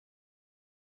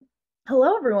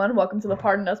Hello, everyone. Welcome to the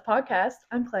Pardon Us podcast.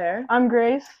 I'm Claire, I'm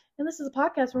Grace. and this is a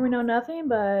podcast where we know nothing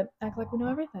but act like we know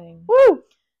everything. Woo!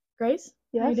 Grace,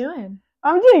 how you Yes. doing?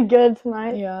 I'm doing good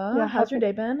tonight. Yeah. How's your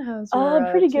day been? How's your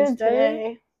pretty good Tuesday?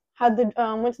 today. Had the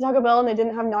went to Taco Bell and they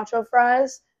didn't have nacho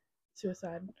fries.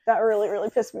 Suicide. That really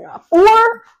pissed me off.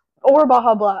 Or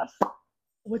Baja Blast.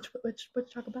 Which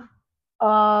Taco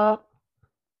Bell?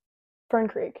 Fern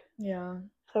Creek. Yeah.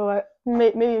 So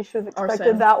maybe you should have expected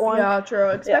Arson. that one. Yeah, true.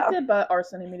 Expected, but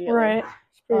arson immediately. Right.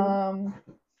 They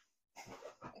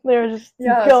were just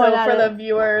yeah. going So at for it. the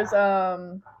viewers,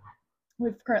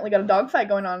 we've currently got a dogfight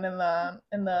going on in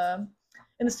the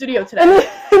studio today.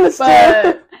 in the stew.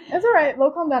 But it's all right.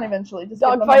 They'll calm down eventually. Just give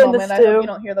them a Dogfight in the moment. I hope stew. you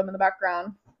don't hear them in the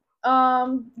background.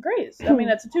 Grace. I mean,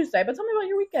 it's a Tuesday, but tell me about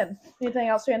your weekend. Anything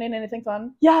outstanding? Anything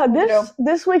fun? Yeah, What'd you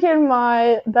this weekend,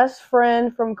 my best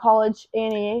friend from college,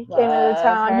 Annie, came into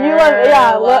town.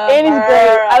 Love Annie's her.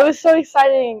 great. I was so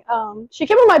exciting. She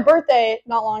came on my birthday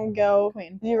not long ago.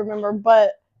 Queen. Do you remember?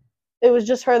 But it was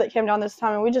just her that came down this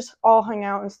time, and we just all hung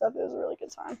out and stuff. It was a really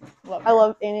good time. Love I her.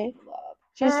 love Annie. Love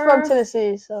She's her. from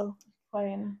Tennessee, so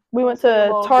Queen. we went That's a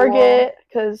to little Target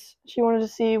because she wanted to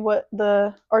see what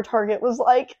our Target was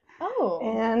like, Oh.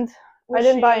 and Was I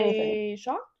didn't buy she anything.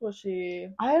 shocked? Was she?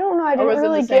 I don't know. I Or was didn't it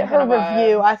really the same get her kind of vibe?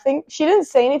 review. I think she didn't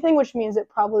say anything, which means it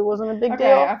probably wasn't a big Okay,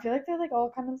 deal. I feel like they're like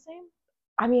all kind of the same.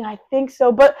 I mean, I think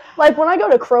so. But like when I go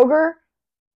to Kroger,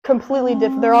 completely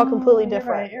different. They're all completely You're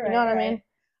different. right, you're you know right, what I you're mean? right.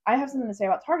 I have something to say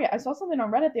about Target. I saw something on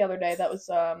Reddit the other day that was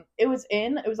it was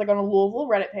like on a Louisville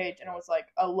Reddit page, and it was like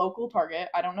a local Target.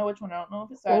 I don't know which one. I don't know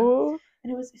if it said. Ooh.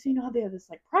 And it was, so you know how they have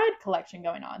this like Pride collection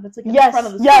going on. That's like in the Yes, front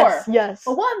of the yes, store. yes.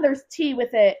 But one, there's tea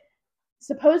with it.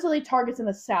 Supposedly Targets in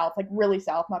the South, like really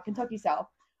South, not Kentucky South,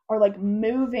 are like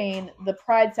moving the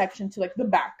Pride section to like the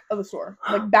back of the store,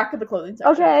 like back of the clothing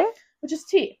section. Okay. Which is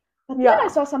tea. But Yeah. then I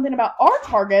saw something about our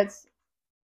Targets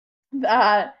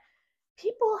that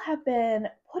people have been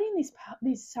putting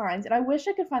these signs, and I wish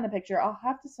I could find the picture. I'll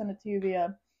have to send it to you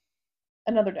via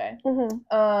another day. Mhm.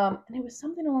 And it was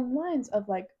something along the lines of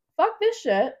like, fuck this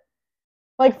shit.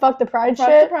 Like fuck the Pride Fuck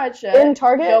shit the Pride shit. in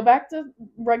Target. Go back to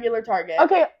regular Target.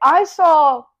 Okay, I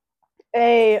saw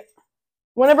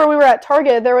whenever we were at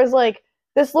Target, there was like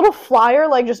this little flyer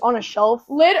like just on a shelf.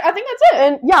 I think that's it.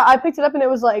 And yeah, I picked it up and it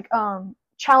was like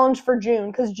challenge for June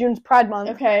because June's Pride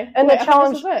Month. Okay. And Wait, the I think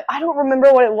challenge, this was it. I don't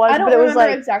remember what it was, I don't but it was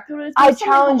remember like exactly what it is. but I it's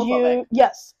something challenge homophobic. you.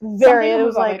 Yes, very. Something It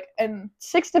was homophobic, like and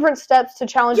 6 different steps to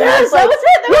challenge you. yes, It's like, that was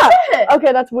it. That was it.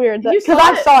 okay, that's weird. You Because saw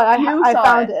I it. saw it. You I saw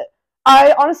found it. it.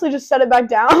 I honestly just set it back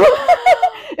down.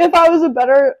 If I was a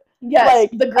better Yes,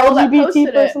 like the girl that LGBT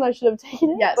posted person, it. I should have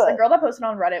taken it. Yes, but the girl that posted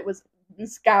on Reddit was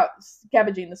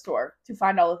scavenging the store to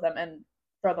find all of them and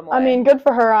throw them away. I mean, good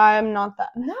for her. I am not that.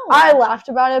 no. I laughed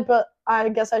about it, but I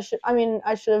guess I should. I mean,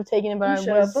 I should have taken it, but You I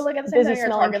should was have, but like at the same busy time, you're a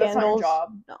smelling Target. That's not your candles. job.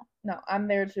 No. No, I'm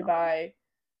there to buy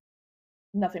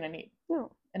nothing I need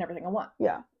No. and everything I want.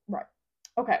 Yeah.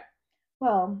 Okay.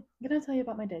 Well, I'm gonna tell you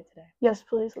about my day today. Yes,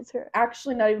 please. Let's hear it.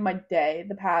 Actually, not even my day.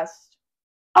 The past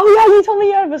Oh yeah, you told me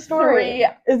you have a story.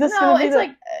 3. Is this No, gonna be it's the...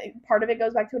 like part of it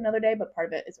goes back to another day, but part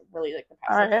of it is really like the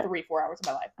past like Alright. 3-4 hours of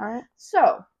my life. All right.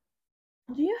 So,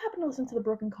 do you happen to listen to the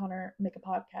Brooke and Connor Make a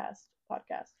Podcast?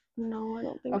 No, I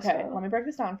don't think Okay, so. let me break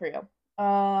this down for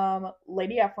you.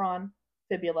 Lady Efron,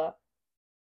 Fibula,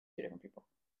 2 different people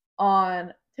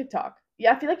on TikTok.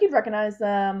 Yeah, I feel like you'd recognize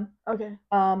them. Okay.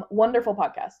 Wonderful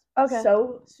podcast. Okay.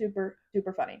 So super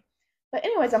duper funny. But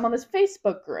anyways, I'm on this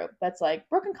Facebook group that's like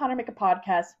Brooke and Connor Make a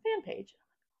Podcast fan page.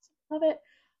 Love it.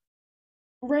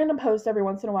 Random post every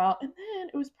once in a while, and then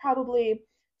it was probably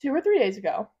 2 or 3 days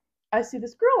ago. I see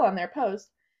this girl on there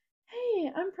post,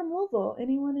 "Hey, I'm from Louisville.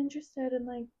 Anyone interested in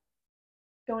like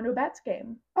going to a Bats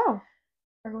game Oh.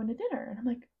 or going to dinner?" And I'm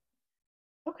like,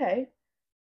 okay,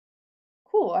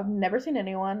 cool. I've never seen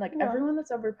anyone. Like Yeah. everyone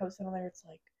that's ever posted on there, it's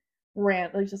like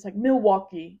like just like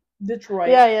Milwaukee, Detroit,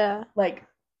 Yeah. like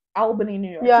Albany,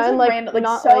 New York. Yeah, Just and, like, random, like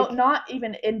not, so like- not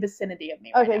even in vicinity of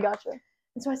me. Right Okay, now. gotcha.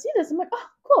 And so I see this, I'm like, oh,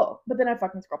 cool. But then I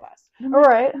fucking scroll past. And I'm All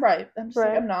like, right. right. I'm just like,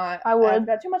 Right. I'm not. I would. I've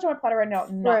got too much on my platter right now.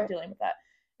 I'm not Right. dealing with that.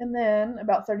 And then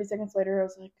about 30 seconds later, I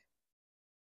was like,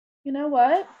 you know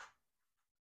what?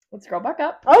 Let's scroll back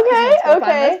up. Okay, Let's go find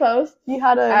okay. this post. You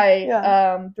had a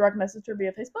I direct messaged her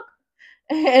via Facebook,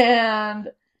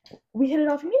 and we hit it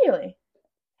off immediately.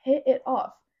 Hit it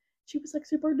off. She was like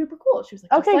super duper cool. She was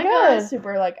like, just Okay, like good. us,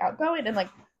 super like outgoing, and like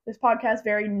this podcast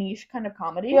very niche kind of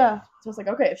comedy. Yeah. So it's like,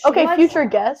 okay, if she Okay, likes, future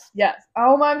guest. yes.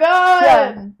 Oh my god.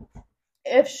 Yeah.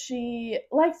 If she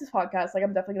likes this podcast, like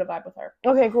I'm definitely gonna vibe with her.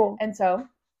 Okay, cool. And so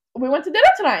we went to dinner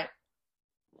tonight.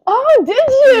 Oh, did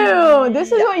you?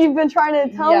 This is Yeah. what you've been trying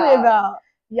to tell me Yeah. about.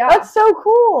 Yeah. That's so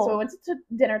cool. So we went to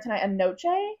dinner tonight at Noche.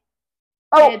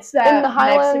 Oh, it's that in the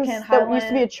Highlands, Mexican that used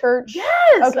to be a church.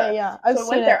 Yes. Okay, yeah, I've so I seen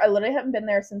went there. it. I literally haven't been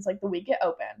there since like the week it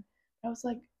opened. I was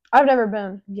like, I've never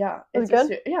been. yeah, Was it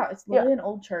good? Yeah, it's literally an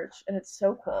old church, and it's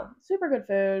so cool. Super good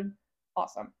food.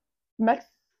 Awesome.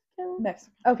 Mexican.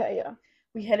 Okay, yeah.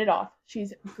 We hit it off.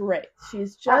 She's great.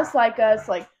 She's just like us.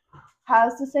 Like,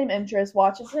 has the same interests,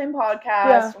 watches the same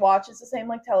podcast, watches the same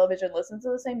like television, listens to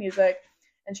the same music.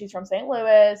 And she's from St.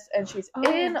 Louis, and she's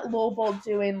in Louisville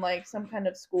doing like some kind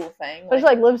of school thing. But she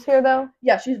like lives here though.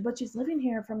 Yeah, she's living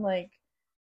here from like,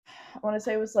 I want to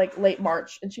say it was like late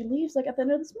March, and she leaves like at the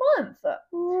end of this month.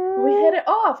 We hit it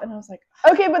off, and I was like,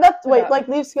 okay, but that's like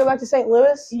leaves to go back to St.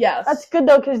 Louis. Yes, that's good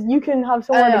though because you can have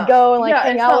somewhere to go and like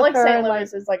hang out with her. St.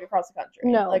 Louis is like across the country.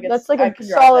 No, like that's like a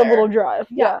solid little drive.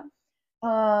 Yeah.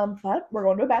 But we're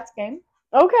going to a Bats game.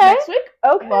 Okay. Next week.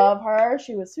 Okay. Love her.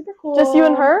 She was super cool. Just you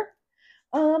and her?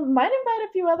 Might invite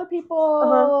a few other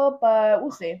people, but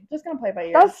we'll see. Just gonna play by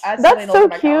ear. That's so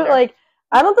cute. Calendar. Like,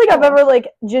 I don't think I've ever like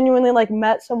genuinely like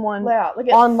met someone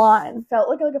online. Felt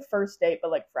like a first date,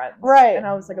 but like friends. Right. And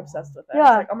I was like obsessed with it. Yeah. I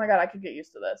was like, oh my god, I could get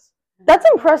used to this. That's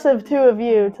impressive too of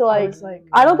you to like.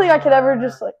 I don't think I could ever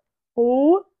just like.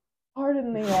 Ooh.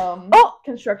 Pardon the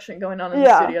construction going on in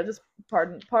the studio. Just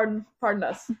pardon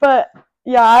us. But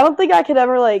yeah, I don't think I could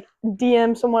ever like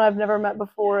DM someone I've never met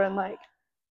before and like.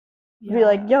 Be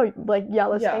like, yo, like,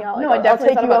 let's hang out. Like, no, I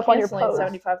definitely I'll take you up on your post.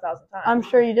 75,000 times. I'm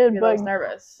sure you did, because but I was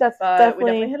nervous. But we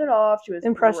definitely hit it off. She was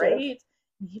impressive. Great.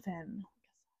 Even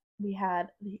we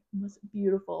had the most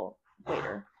beautiful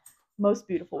waiter.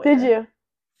 Did you?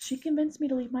 She convinced me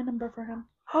to leave my number for him.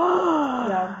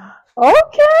 Yeah.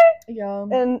 Okay. Yeah.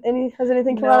 And has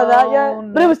anything come out of that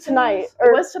yet? But it was tonight.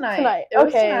 It was tonight. It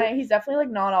was tonight. He's definitely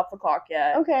like not off the clock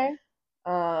yet. Okay.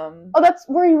 That's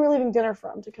where you were leaving dinner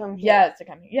from to come here. Yes, to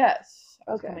come here. Yes.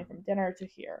 I was coming from dinner to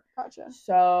here. Gotcha.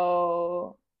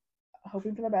 So,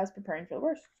 hoping for the best, preparing for the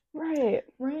worst. Right.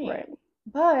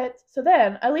 But, so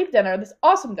then, I leave dinner, this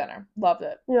awesome dinner. Loved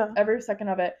it. Yeah. Every second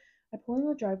of it. I pull in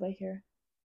the driveway here.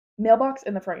 Mailbox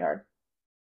in the front yard.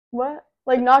 What?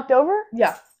 Like knocked over?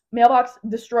 Yeah. Mailbox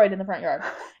destroyed in the front yard.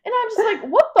 And I'm just like,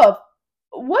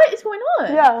 what is going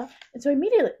on? Yeah. And so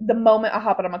immediately, the moment I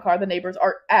hop out of my car, the neighbors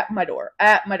are at my door.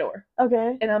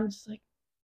 Okay. And I'm just like,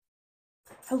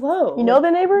 hello. You know the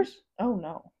neighbors? Oh,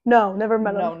 no. No, never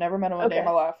met them. No, never met them a day in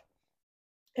my life.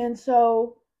 And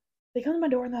so they come to my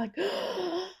door and they're like,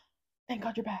 thank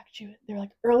God you're back. They're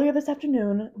like, earlier this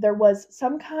afternoon, there was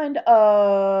some kind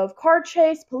of car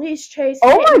chase, police chase,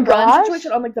 gun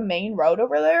situation on like the main road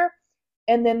over there.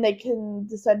 And then they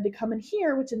decided to come in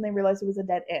here, which then they realized it was a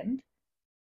dead end.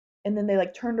 And then they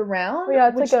like turned around. Oh,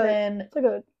 yeah, it's like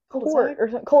a court or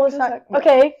something. Cul-de-sac. Yeah.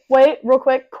 Okay, wait, real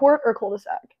quick. Court or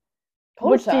cul-de-sac?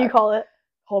 Which do you call it?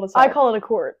 Cul-de-sac. I call it a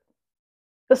court.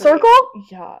 The circle?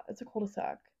 Yeah, it's a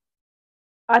cul-de-sac.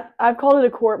 I've called it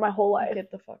a court my whole life.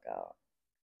 Get the fuck out.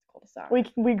 Cul-de-sac.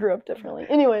 We grew up differently.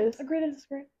 Anyways. Agree to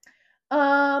disagree.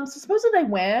 So supposedly they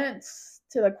went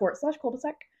to the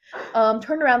court/cul-de-sac.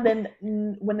 Turned around, then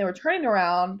when they were turning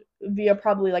around via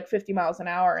probably like 50 miles an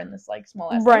hour in this like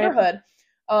small ass neighborhood,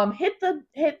 hit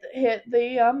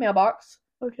the mailbox.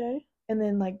 Okay. And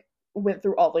then like went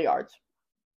through all the yards.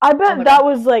 I bet that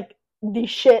was like the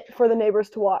shit for the neighbors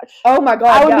to watch. Oh my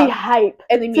god, I would be hype.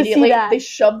 And immediately they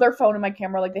shoved their phone in my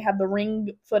camera, like they had the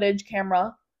Ring footage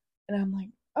camera, and I'm like,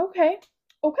 okay.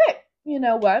 You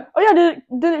know what? Oh yeah,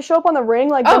 did it show up on the Ring?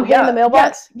 Like in the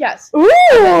mailbox? Yes. Ooh.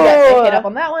 Yes, it hit up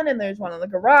on that one, and there's one in the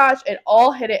garage. It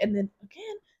all hit it, and then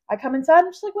again, I come inside,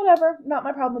 I'm just like, whatever, not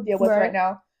my problem to deal with right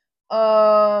now.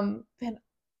 Then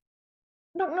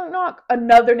knock.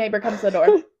 Another neighbor comes to the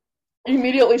door.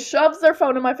 Immediately shoves their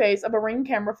phone in my face of a Ring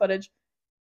camera footage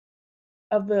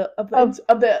of the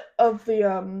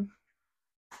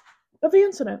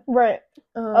incident. Right.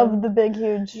 Of the big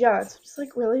huge. Yeah, it's just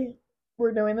like, really?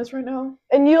 We're doing this right now?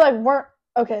 And you like weren't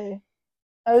okay.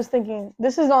 I was thinking,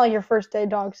 this is not like your first day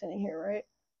dog sitting here, right?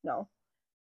 No.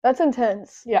 That's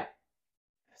intense. Yeah.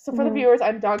 So for the viewers,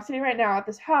 I'm dog sitting right now at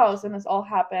this house, and this all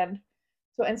happened.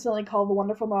 So I instantly called the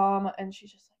wonderful mom, and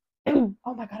she's just like,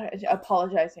 oh my god,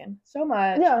 apologizing so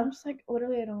much. Yeah. I'm just like,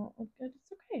 literally,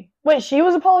 it's okay. Wait, she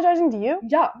was apologizing to you?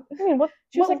 Yeah. I mean, what?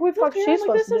 She was like, we've fuck she's she's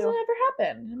like, this supposed to hasn't do? ever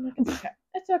happened. I'm like, it's okay.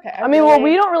 It's okay. I mean, well,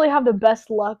 we don't really have the best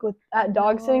luck at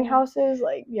dog sitting houses.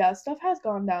 Like, yeah, stuff has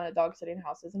gone down at dog sitting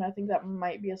houses, and I think that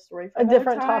might be a story for a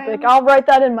different time. topic. I'll write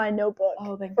that in my notebook.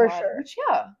 Oh, thank for God. sure. Which,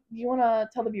 yeah, you want to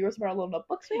tell the viewers about our little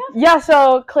notebooks we have? Yeah.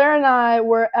 So Claire and I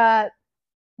were at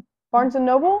Barnes and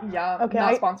Noble. Yeah. Okay.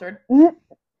 Not sponsored.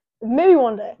 Maybe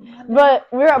one day. But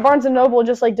we were at Barnes and Noble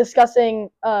just like discussing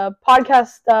podcast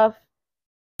stuff,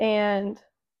 and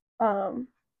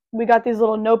we got these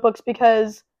little notebooks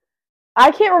because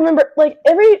I can't remember, like,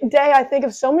 every day I think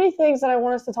of so many things that I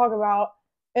want us to talk about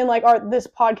in, like, this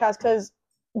podcast, because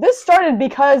this started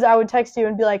because I would text you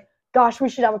and be like, gosh, we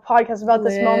should have a podcast about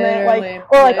this moment, like,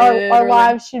 or, like, our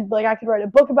lives should, like, I could write a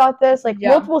book about this, like,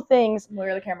 multiple things. Look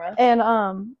at the camera.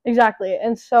 And, exactly,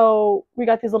 and so we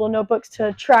got these little notebooks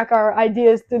to track our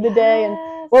ideas through the day and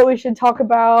what we should talk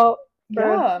about.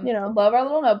 Love our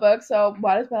little notebooks, so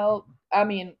might as well, I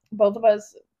mean, both of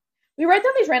us, we write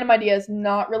down these random ideas,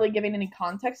 not really giving any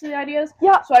context to the ideas.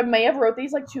 Yeah. So I may have wrote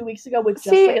these, like, 2 weeks ago with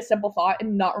just, like, a simple thought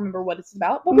and not remember what it's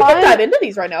about. But we can dive into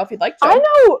these right now if you'd like to. I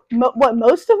know what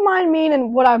most of mine mean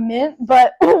and what I meant,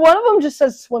 but one of them just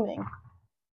says swimming.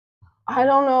 I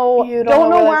don't know.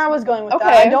 Don't know where I was going with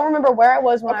that. I don't remember where I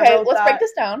was when I wrote that. Okay, let's break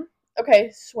this down.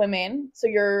 Okay, swimming. So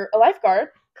you're a lifeguard.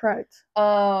 Correct.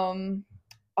 Oh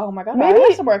my god, I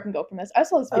have somewhere I can go from this. I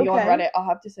saw this video on Reddit. I'll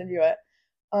have to send you it.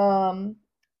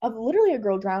 Of literally a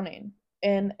girl drowning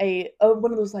in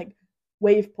one of those, like,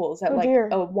 wave pools at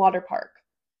a water park,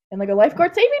 and, like, a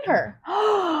lifeguard saving her.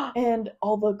 And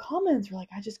all the comments were like,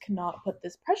 I just cannot put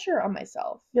this pressure on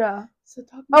myself. Yeah. So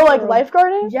talk me through. Like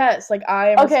lifeguarding? Yes, like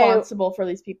I am responsible for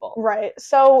these people. Right.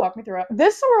 So talk me through it.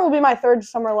 This summer will be my 3rd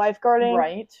summer lifeguarding.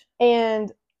 Right.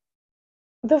 And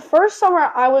the first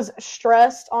summer I was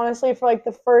stressed, honestly, for, like,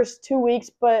 the first 2 weeks,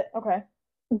 but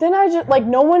then I just, like,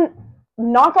 no one,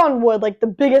 knock on wood, like, the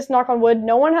biggest knock on wood,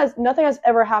 nothing has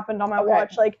ever happened on my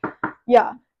watch. Like,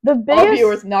 yeah. The biggest, all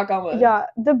viewers, knock on wood. Yeah.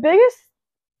 The biggest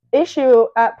issue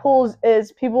at pools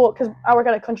is people, because I work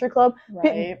at a country club,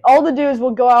 all the dudes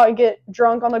will go out and get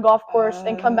drunk on the golf course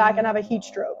and come back and have a heat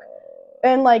stroke.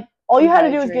 And, like, all you had to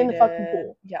do was get in the fucking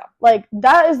pool. Yeah. Like,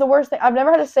 that is the worst thing. I've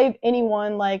never had to save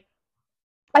anyone. Like,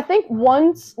 I think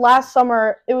once last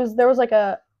summer, there was, like,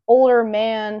 a older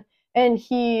man, and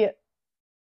he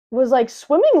was, like,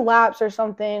 swimming laps or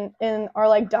something in our,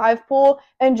 like, dive pool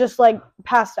and just, like,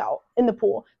 passed out in the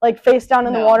pool, like, face down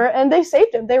in the water, and they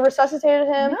saved him. They resuscitated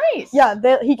him. Nice. Yeah,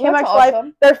 he came back to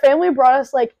life. Their family brought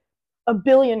us, like, 1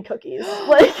 billion cookies.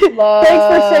 Like, thanks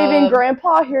for saving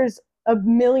Grandpa. Here's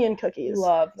 1 million cookies.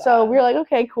 Love that. So we were like,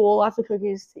 okay, cool, lots of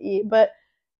cookies to eat. But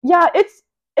yeah, it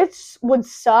would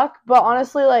suck, but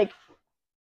honestly, like,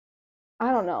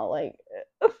 I don't know, like,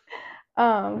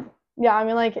 yeah, I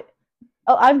mean, like,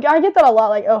 I get that a lot,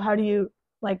 like, oh, how do you,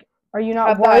 like, are you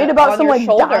not worried about someone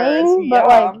dying? But,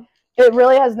 like, it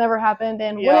really has never happened,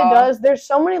 and when it does, there's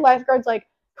so many lifeguards, like,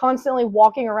 constantly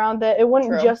walking around that it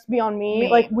wouldn't just be on me.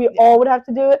 Like, we all would have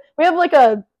to do it. We have, like,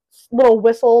 a little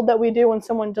whistle that we do when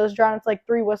someone does drown. It's, like,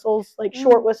 3 whistles, like,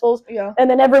 short whistles, and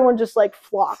then everyone just, like,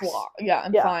 flocks.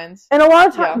 Finds. And a lot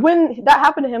of times, when that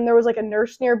happened to him, there was, like, a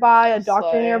nurse nearby, a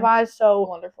doctor nearby, so,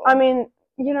 wonderful. I mean,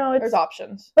 you know, there's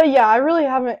options. But yeah, I really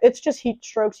haven't. It's just heat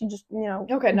strokes. You just, you know.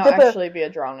 Okay, not actually be a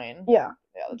drowning. Yeah.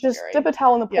 Just dip a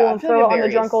towel in the pool and throw it on the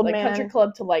drunk old man. Country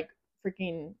club to, like,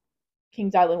 freaking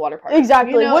Kings Island water park.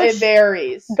 Exactly. You know, it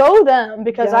varies. Go them,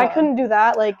 because I couldn't do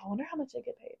that. Like, I wonder how much they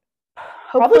get paid.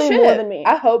 Hopefully more than me.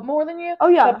 I hope more than you. Oh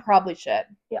yeah. But probably should.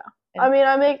 Yeah. I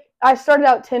mean, I started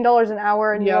out $10 an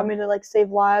hour, and you want me to, like,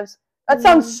 save lives. That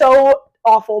sounds so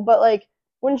awful, but, like,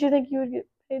 wouldn't you think you would get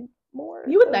paid more?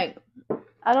 You would think.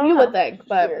 I don't know. You would think,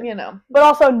 but, you know. But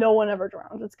also, no one ever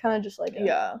drowns. It's kind of just like,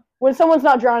 when someone's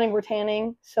not drowning, we're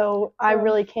tanning, so I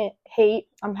really can't hate.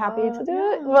 I'm happy to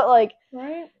do it, but, like.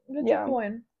 Right? Get your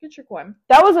coin. Get your coin.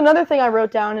 That was another thing I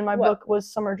wrote down in my book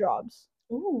was summer jobs.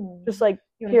 Ooh. Just, like,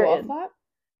 you period. Go off that?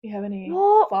 You have any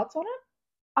thoughts on it?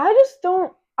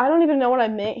 I don't even know what I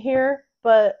meant here,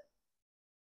 but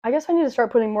I guess I need to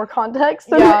start putting more context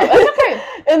in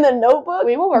the notebook.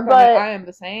 We will work on it. I am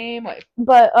the same way.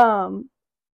 But,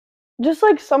 just,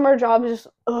 like, summer jobs, just,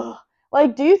 ugh.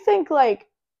 Like, do you think, like,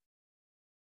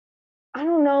 I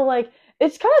don't know, like,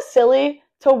 it's kind of silly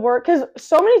to work, because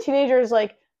so many teenagers,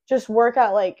 like, just work at,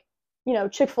 like, you know,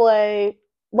 Chick-fil-A,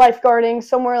 lifeguarding,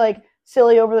 somewhere, like,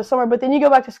 silly over the summer, but then you go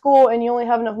back to school, and you only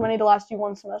have enough money to last you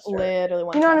 1 semester. Literally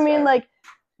 1 semester. You know what I mean? Like,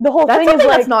 the whole thing is, like... That's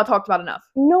something that's not talked about enough.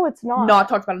 No, it's not. Not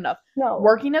talked about enough. No.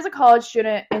 Working as a college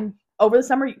student, and over the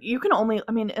summer, you can only,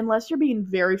 I mean, unless you're being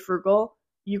very frugal,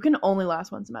 you can only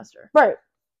last 1 semester.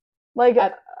 Like,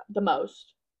 at the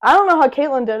most. I don't know how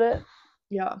Caitlin did it.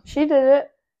 Yeah. She did it.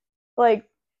 Like,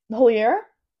 the whole year?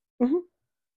 Mm-hmm.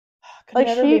 Could like,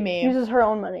 never she be me. uses her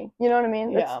own money. You know what I mean?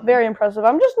 Yeah. It's very impressive.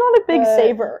 I'm just not a big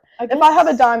saver. If I have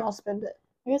a dime, I'll spend it.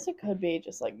 I guess it could be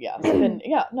just like, spend.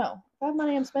 Yeah, no. If I have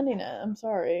money, I'm spending it. I'm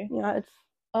sorry. Yeah, it's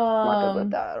not good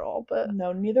with that at all. But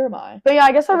no, neither am I. But yeah,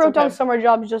 I guess I wrote down summer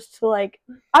jobs just to, like,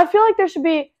 I feel like there should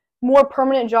be more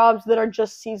permanent jobs that are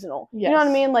just seasonal. Yes. You know what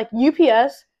I mean? Like,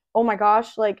 UPS, oh my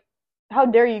gosh, like, how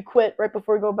dare you quit right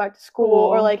before you go back to school,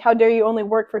 or like how dare you only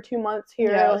work for 2 months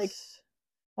here. Yes. Like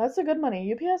that's a good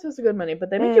money. UPS is a good money, but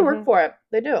they make you work for it.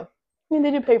 They do. I mean,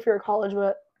 they do pay for your college,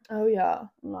 but oh yeah,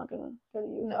 I'm not gonna go to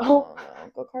you. No,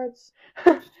 go Cards.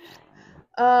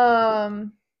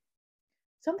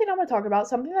 Something I want to talk about,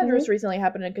 something that just recently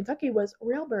happened in Kentucky was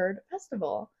Railbird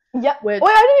Festival. Yeah. Wait,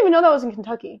 I didn't even know that was in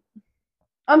Kentucky.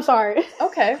 I'm sorry.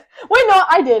 Okay. Wait, no,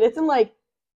 I did. It's in like.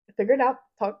 Figure it out.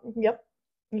 Talk. Yep.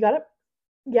 You got it.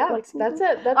 Yeah. That's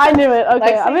it. I knew it.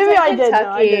 Okay. Maybe I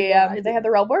did. They had the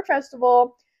Railbird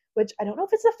Festival, which I don't know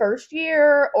if it's the first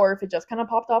year or if it just kind of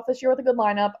popped off this year with a good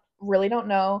lineup. Really don't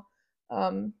know.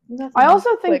 I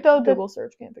also think though Google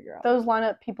search can't figure out those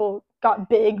lineup people got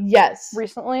big. Yes.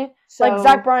 Recently, so, like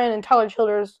Zach Bryan and Tyler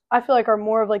Childers, I feel like are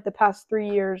more of like the past 3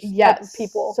 years. Yes.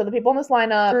 People. So the people in this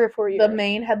lineup, 3 or 4 years. The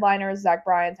main headliners, Zach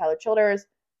Bryan, Tyler Childers,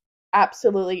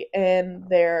 absolutely in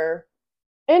their.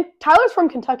 And Tyler's from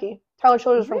Kentucky. Tyler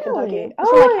Childers from Kentucky. It's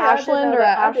from like Ashland or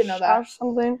Ash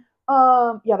something.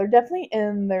 Yeah, they're definitely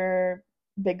in their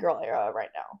big girl era right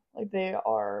now. Like they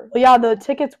are. Well, yeah, the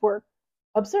tickets were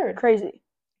absurd, crazy.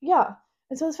 Yeah,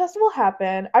 and so this festival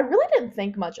happened. I really didn't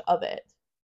think much of it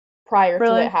prior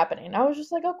to it happening. I was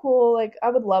just like, oh, cool. Like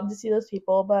I would love to see those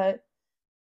people, but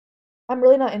I'm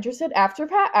really not interested. After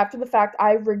the fact,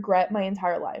 I regret my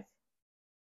entire life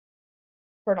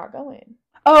for not going.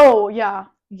 Oh yeah.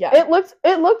 Yeah. It looked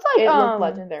like it looked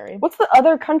legendary. What's the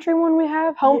other country one we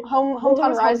have? Hometown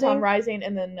Rising. Hometown Rising,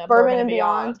 and then Bourbon and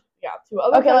Beyond. Yeah, 2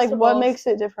 other festivals. Like what makes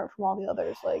it different from all the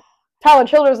others? Like Tyler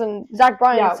Childers and Zach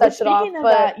Bryan sets it off. Speaking of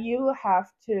that, you have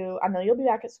to. I know you'll be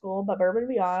back at school, but Bourbon and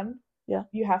Beyond. Yeah.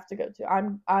 You have to go to.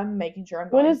 I'm making sure I'm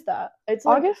going. When is that? It's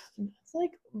August. It's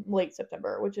like late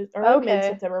September, which is mid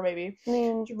September maybe. I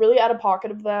mean, it's really out of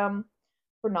pocket of them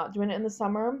for not doing it in the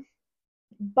summer,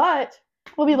 but.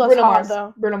 We'll be less hot,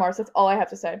 though. Bruno Mars, that's all I have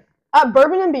to say. At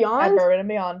Bourbon and Beyond? At Bourbon and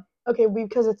Beyond. Okay,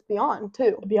 because it's Beyond,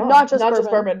 too. Beyond. Not just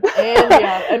Bourbon. And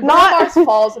Beyond. And Bruno Mars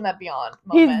falls in that Beyond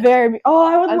moment. He's very... Oh,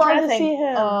 I would love to see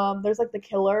him. There's, like, the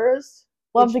Killers.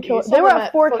 Love the Killers. They were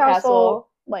at Forecastle,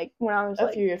 like, when I was,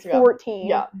 a few years ago. 14.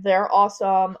 Yeah, they're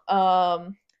awesome.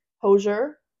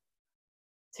 Hozier.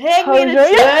 Take me to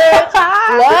church.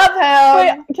 Love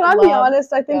him. Wait, can I be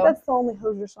honest? I think that's the only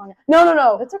Hozier song.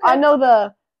 No. That's okay. I know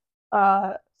the...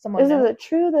 Is it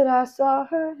true that I saw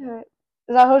her?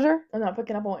 Is that Hozier? I'm not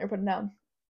picking up on what you're putting down.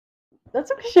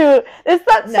 That's okay. Shoot, it's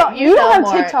that song. You don't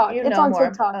have TikTok. It's on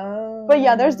TikTok. But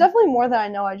yeah, there's definitely more that I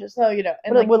know. I just you know,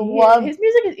 and but like, love his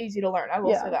music is easy to learn. I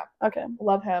will say that. Okay,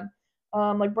 love him.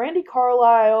 Like Brandi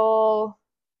Carlile.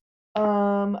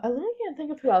 I literally can't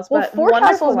think of who else. Well, but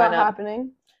Forecastle's not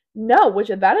happening. No,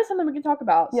 that is something we can talk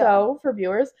about. Yeah. So for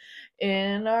viewers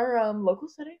in our local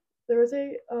city. There is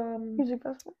a music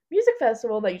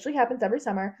festival that usually happens every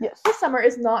summer. Yes. This summer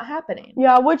is not happening.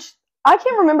 Yeah, which I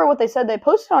can't remember what they said. They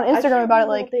posted on Instagram about it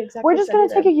like, we're just going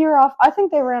to take a year off. I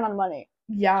think they ran on money.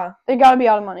 Yeah. They got to be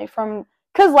out of money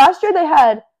because last year they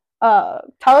had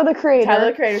Tyler the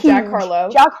Creator,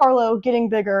 Jack Harlow getting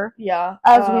bigger. Yeah.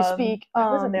 As we speak.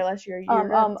 I wasn't there last year.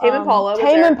 Tame Impala.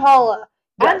 Tame Impala.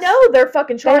 Yes. I know they're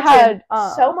fucking charging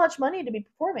so much money to be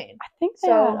performing. I think they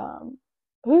had,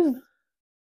 who's...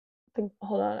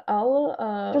 Hold on,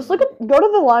 I'll just go to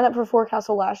the lineup for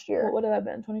Forecastle last year. What would it have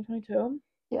been? 2022.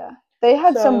 Yeah, they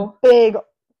had some big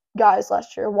guys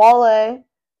last year. Wale.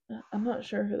 I'm not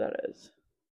sure who that is.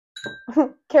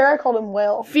 Kara called him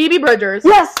Whale. Phoebe Bridgers.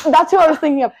 Yes, that's who I was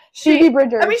thinking of. Phoebe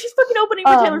Bridgers. I mean, she's fucking opening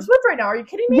for Taylor Swift right now. Are you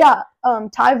kidding me? Yeah.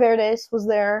 Ty Verdes was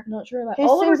there. Not sure that. He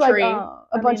sings like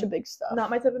a bunch of big stuff. Not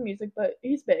my type of music, but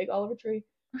he's big. Oliver Tree.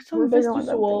 Rufus Du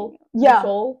Sol. Yeah.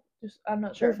 I'm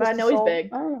not sure, but I know he's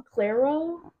big. I don't know.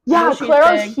 Clairo? Yeah,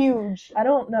 Clairo's huge. I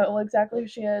don't know exactly who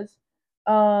she is.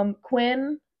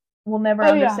 Quinn will never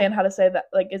understand how to say that.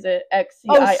 Like, is it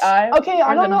XCII? Okay,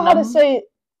 I don't know how to say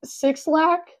Six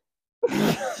Lack.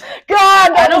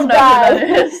 God, I don't know bad. who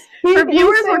that is. For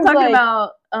viewers, we're talking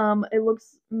about, it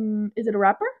looks, is it a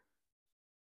rapper?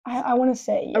 I want to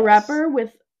say yes. A rapper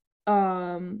with,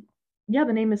 the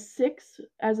name is Six,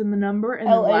 as in the number, and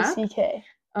Lack.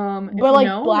 But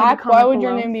like Black, why would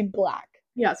your name be Black?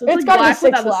 Yeah, so it's like Black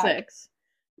without the 6.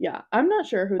 Yeah, I'm not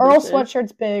sure who Earl this is.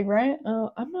 Sweatshirt's big, right?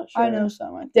 Oh, I'm not sure. I know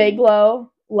some. Dayglow,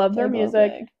 love their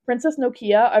music. Big. Princess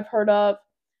Nokia, I've heard of.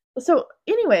 So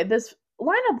anyway, this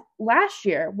lineup last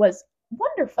year was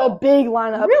wonderful. A big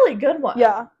lineup. Really good one.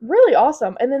 Yeah. Really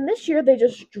awesome. And then this year they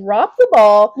just dropped the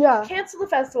ball. Yeah. Canceled the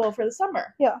festival for the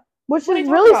summer. Yeah. Which is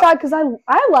really sad because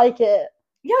I like it.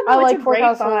 Yeah, no, I like a great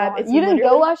vibe. You didn't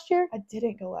go last year? I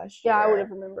didn't go last year. Yeah, I would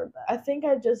have remembered that. I think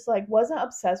I just wasn't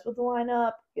obsessed with the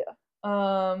lineup. Yeah.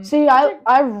 I'm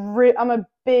a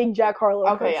big Jack Harlow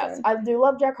person. Okay, yes. I do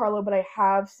love Jack Harlow, but I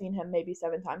have seen him maybe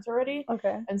 7 times already.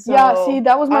 Okay. And so yeah, see,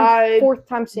 that was my 4th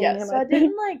time seeing him. So I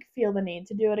didn't, feel the need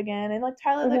to do it again. And,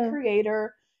 Tyler, the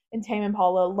Creator, and Tame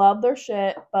Impala love their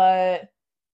shit, but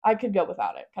I could go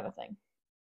without it, kind of thing.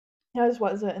 I just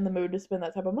wasn't in the mood to spend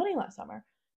that type of money last summer.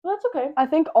 But that's okay. I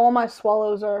think all my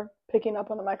swallows are picking up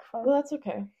on the microphone. Well, that's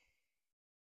okay.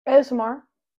 ASMR?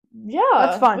 Yeah.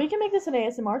 That's fine. We can make this an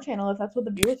ASMR channel if that's what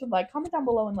the viewers would like. Comment down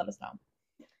below and let us know.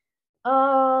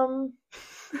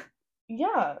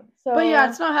 Yeah. So. But yeah,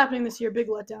 it's not happening this year. Big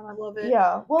letdown. I love it.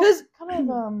 Yeah. Well, because kind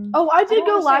of. Oh, I did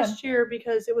go last year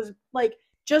because it was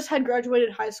just had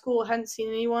graduated high school, hadn't seen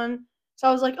anyone, so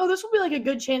I was like, oh, this will be a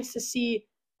good chance to see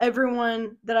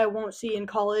everyone that I won't see in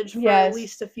college for at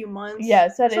least a few months.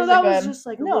 Yes, that is. So that was just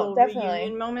a little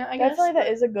reunion moment. I guess. Definitely,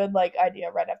 that is a good idea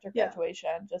right after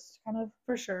graduation. Yeah. Just kind of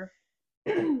for sure.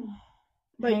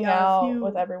 But hang out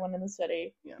with everyone in the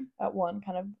city at one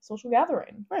kind of social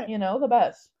gathering. Right. The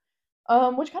best.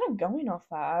 Which kind of going off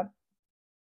that,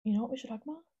 you know what we should talk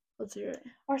about? Let's hear it.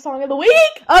 Our song of the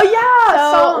week! Oh,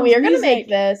 yeah! So we are going to make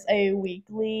this a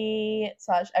weekly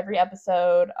 / every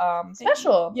episode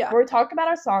special. Yeah. Where we talk about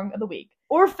our song of the week.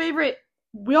 Or favorite.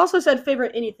 We also said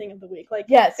favorite anything of the week.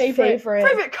 Yes,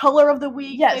 favorite color of the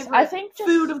week. Yes, I think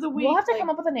food of the week. We'll have to come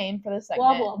up with a name for this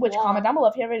segment. Blah, blah, which blah. Comment down below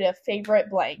if you have a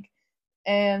favorite blank.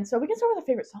 And so we can start with a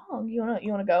favorite song. You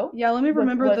wanna go? Yeah, let me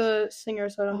remember the singer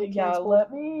so I don't get canceled.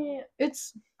 Let me.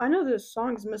 I know this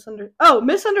song's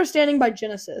Misunderstanding by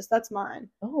Genesis. That's mine.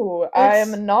 Oh, I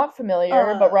am not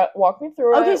familiar, but walk me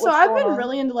through it. Okay, so I've been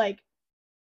really into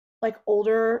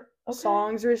older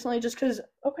songs recently, just because.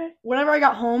 Okay. Whenever I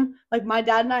got home, my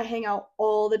dad and I hang out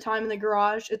all the time in the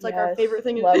garage. It's our favorite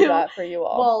thing to love do. Love that for you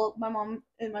all. Well, my mom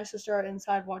and my sister are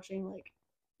inside watching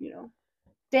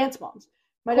Dance Moms.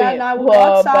 My dad and I will go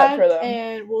outside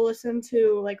and we'll listen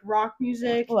to rock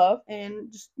music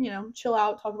and just chill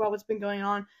out, talk about what's been going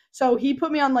on. So he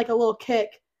put me on a little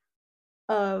kick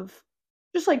of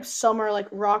just summer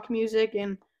rock music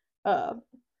and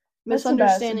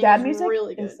Misunderstanding. Dad music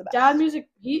really good. Is the best. Dad music.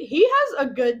 He has a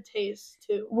good taste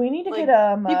too. We need to get he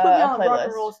put me on playlist. Rock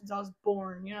and roll since I was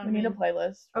born. You know what I mean? We need a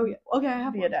playlist. Oh yeah. Okay, I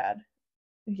have a dad.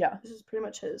 Yeah. This is pretty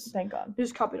much his. Thank God. He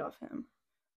just copied off him.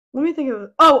 Let me think of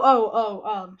it.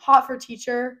 Hot for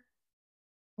Teacher.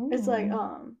 Ooh. It's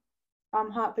I'm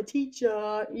hot for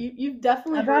teacher. You've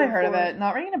definitely I've probably heard of it.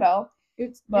 Not ringing a bell. Your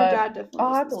dad definitely.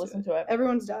 I'll have to listen to it.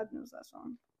 Everyone's dad knows that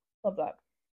song. Love that.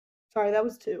 Sorry, that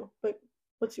was 2. But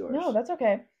what's yours? No, that's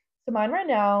okay. So mine right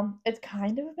now, it's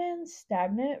kind of been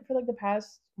stagnant for the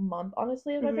past month.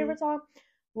 Honestly, is my favorite song.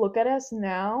 Look at Us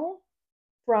Now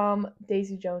from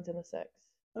Daisy Jones and the Six.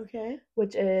 Okay.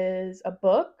 Which is a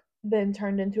book. Then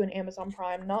turned into an Amazon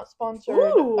Prime, not sponsored,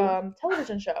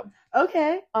 television show.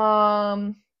 Okay.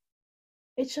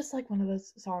 It's just one of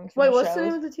those songs. Wait, what's the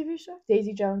name of the TV show?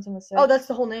 Daisy Jones and the Six. Oh, that's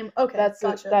the whole name. Okay,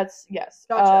 gotcha. That's yes.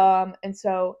 Gotcha. And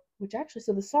so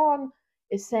the song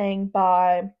is sang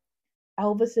by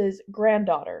Elvis's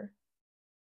granddaughter.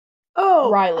 Oh,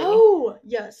 Riley. Oh,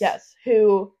 yes. Yes,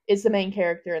 who is the main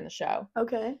character in the show.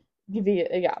 Okay.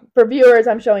 Yeah, for viewers,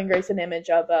 I'm showing Grace an image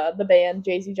of the band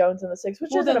Daisy Jones and the Six,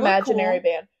 which is an imaginary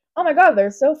band. Oh my God,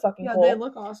 they're so fucking cool. Yeah, they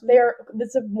look awesome.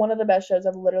 This is one of the best shows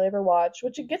I've literally ever watched,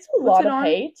 which it gets a lot of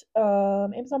hate.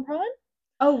 Amazon Prime.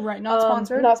 Oh right, not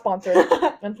sponsored. Not sponsored,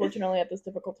 unfortunately, at this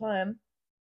difficult time.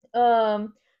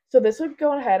 So this would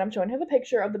go ahead. I'm showing her the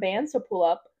picture of the band, so pull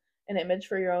up an image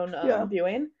for your own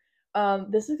viewing.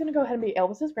 This is gonna go ahead and be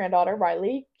Elvis's granddaughter,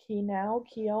 Riley Keown.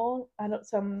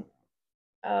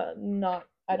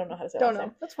 I don't know how to say that. Don't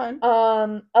know. That's fine.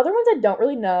 Other ones I don't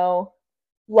really know.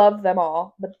 Love them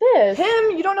all, but this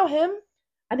you don't know him?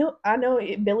 I know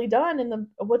Billy Dunn in the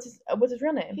what's his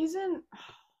real name? He's in.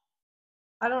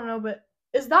 I don't know, but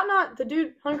is that not the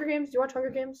dude? Hunger Games? Do you watch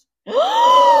Hunger Games?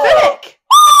 Finnick!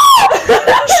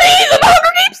 She's in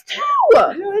Hunger Games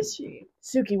too. Who is she?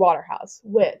 Suki Waterhouse,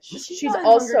 which she's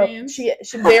also she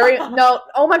very no.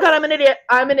 Oh my God, I'm an idiot.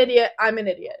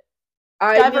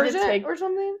 Divergent or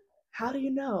something? How do you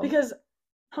know? Because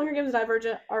Hunger Games and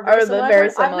Divergent are very similar.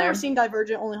 I've never seen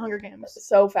Divergent, only Hunger Games.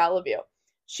 So foul of you.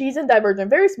 She's in Divergent,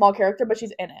 very small character, but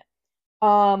she's in it.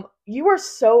 You are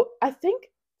so. I think.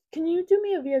 Can you do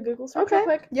me a via Google search real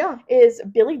quick? Yeah. Is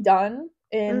Billy Dunn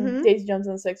in Daisy Jones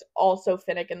and the Six also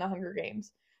Finnick in the Hunger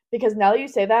Games? Because now that you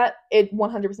say that, it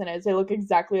 100% is. They look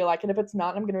exactly alike, and if it's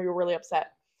not, I'm gonna be really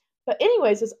upset. But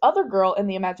anyways, this other girl in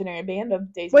the imaginary band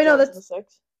of Daisy Jones and the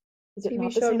Six. Is it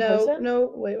not the same person?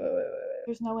 No, wait.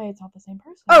 There's no way it's not the same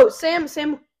person. Oh, Sam.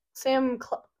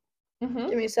 Mm-hmm.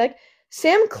 Give me a sec.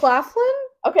 Sam Claflin?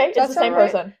 Okay, it's the same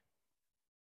person.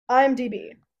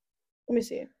 IMDb. Let me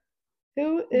see.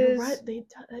 Who is? Right,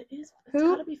 it's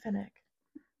gotta be Finnick.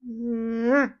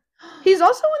 He's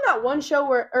also in that one show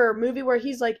or movie where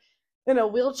he's like in a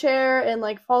wheelchair and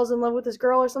like falls in love with this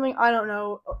girl or something. I don't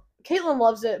know. Caitlin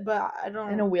loves it, but I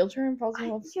don't. In a wheelchair and falls in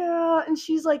love. Yeah, and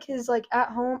she's like his like at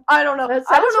home. I don't know. I don't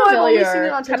know. Familiar. I've only seen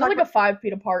it on TikTok. Kind of like a 5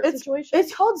 feet apart situation.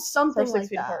 It's called something like 6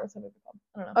 feet that. apart. What's that movie called?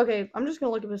 I don't know. Okay, I'm just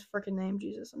gonna look up his freaking name.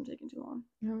 Jesus, I'm taking too long.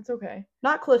 No, it's okay.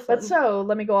 Not Cliff. But so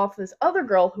let me go off this other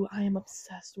girl who I am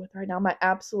obsessed with right now. My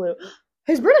absolute.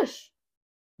 He's British.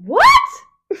 What?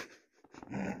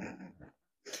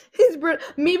 He's British.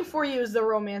 Me Before You is the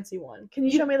romancy one. Can you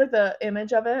show me like the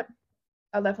image of it?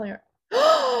 I'll definitely.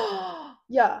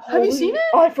 Yeah. Have you seen it?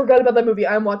 Oh, I forgot about that movie.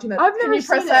 I'm watching that. I've never Can you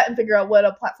press seen that it. and figure out what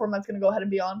a platform that's going to go ahead and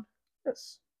be on?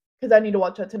 Yes. Because I need to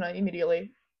watch that tonight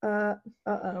immediately.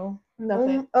 Uh-oh.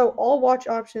 Nothing. All watch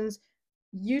options.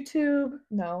 YouTube.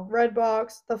 No.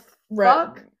 Redbox. The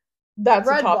fuck? That's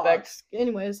Redbox. a topic.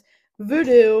 Anyways.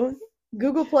 Vudu.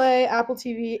 Google Play. Apple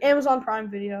TV. Amazon Prime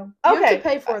Video. You have to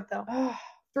pay for it, though.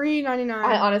 $3.99.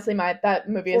 I honestly might. That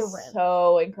movie is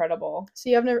so incredible.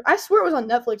 See, I swear it was on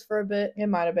Netflix for a bit. It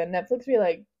might have been. Netflix be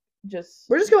like,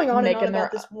 we're just going on making and on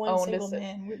about this one single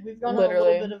man. We've gone on a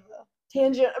little bit of a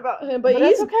tangent about him, but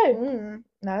he's okay.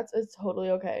 It's totally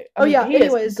okay.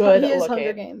 Anyways, good he is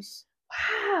Hunger Games.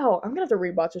 Wow, I'm gonna have to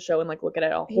rewatch a show and like look at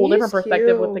it a whole different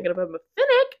perspective with thinking about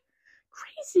Finnick.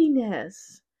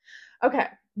 Craziness. Okay,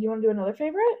 you want to do another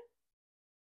favorite?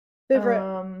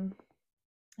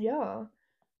 Yeah.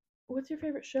 What's your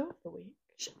favorite show of the week?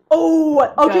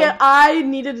 Oh, okay. I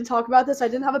needed to talk about this. I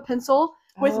didn't have a pencil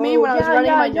with me when I was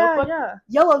writing my notebook. Yeah.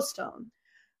 Yellowstone.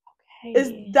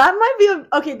 Okay. That might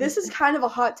be okay, this is kind of a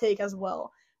hot take as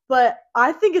well, but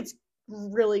I think it's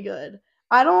really good.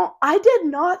 I did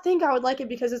not think I would like it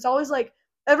because it's always like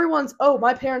everyone's,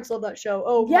 my parents love that show.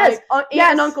 Oh, yes. My aunt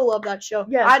and uncle love that show.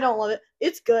 Yes. I don't love it.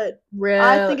 It's good. Really?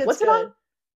 I think it's What's good. It on?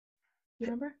 You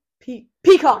remember?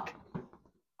 Peacock.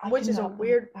 Which is a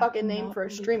weird fucking name for a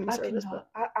streaming service. But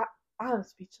I'm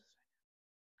speechless.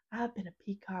 I've been a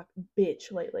Peacock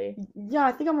bitch lately. Yeah,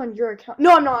 I think I'm on your account.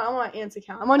 No, I'm not. I'm on my aunt's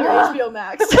account. I'm on your HBO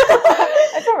Max.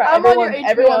 It's alright.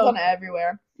 Everyone's on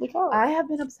everywhere. Like, I have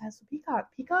been obsessed with Peacock.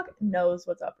 Peacock knows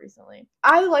what's up recently.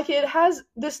 I like it. It has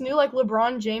this new like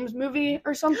LeBron James movie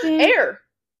or something. Air.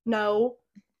 No.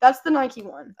 That's the Nike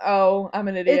one. Oh, I'm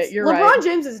an idiot. You're right. LeBron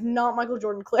James is not Michael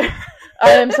Jordan Claire.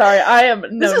 I am sorry.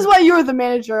 This is why you are the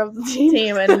manager of the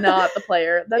team and not the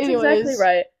player. That's exactly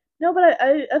right. No, but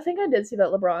I think I did see that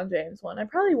LeBron James one. I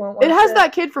probably won't watch it. It has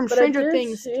that kid from Stranger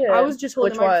Things. I was just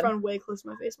holding my phone way close to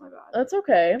my face. My bad. That's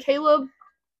okay. Caleb.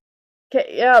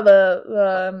 Yeah,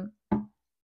 the black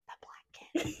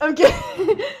kid. Okay.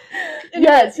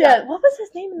 Yes. What was his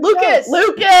name? Lucas.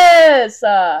 Lucas.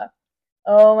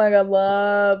 Oh my god,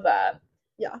 love that.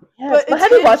 Yeah, yes,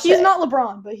 but he's not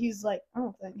LeBron, but he's like I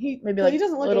don't think he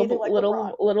doesn't look anything like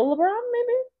LeBron. Little LeBron,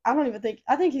 maybe. I don't even think.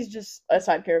 I think he's just a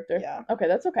side character. Yeah. Okay,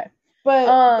 that's okay.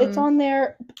 But it's on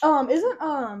there.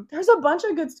 There's a bunch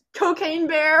of good Cocaine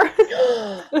Bear.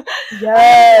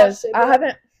 Yes, I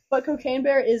haven't. But Cocaine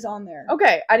Bear is on there.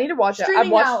 Okay, I need to watch Streaming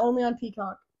now, only on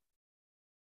Peacock.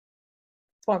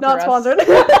 Not sponsored.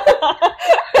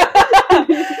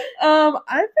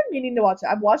 I've been meaning to watch it.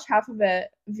 I've watched half of it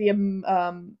via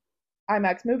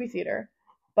IMAX movie theater,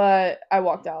 but I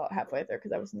walked out halfway through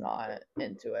because I was not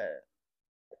into it.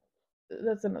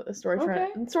 That's another story for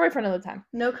another time.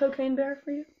 No Cocaine Bear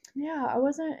for you? Yeah, I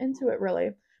wasn't into it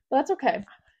really, but that's okay.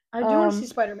 I do want to see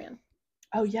Spider-Man.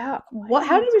 Oh yeah.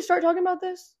 How did we start talking about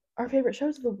this? Our favorite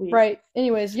shows of the week. Right.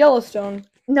 Anyways, Yellowstone.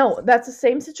 No, that's the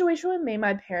same situation with me.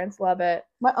 My parents love it.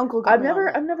 My uncle got I've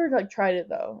never like tried it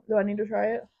though. Do I need to try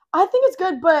it? I think it's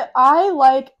good, but I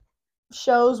like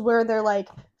shows where they're like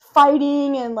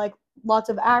fighting and like lots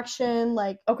of action,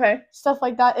 like stuff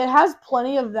like that. It has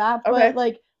plenty of that, but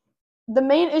like the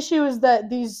main issue is that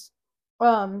these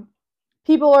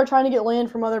people are trying to get land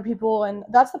from other people, and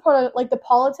that's the part of like the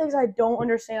politics I don't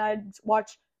understand. I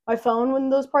watch my phone when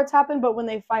those parts happen, but when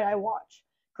they fight, I watch.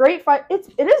 Great fight. It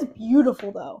is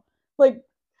beautiful though. Like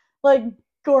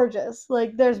gorgeous.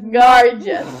 Like there's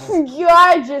gorgeous.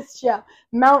 Gorgeous, yeah.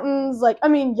 Mountains, like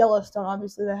Yellowstone,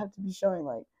 obviously they have to be showing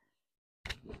like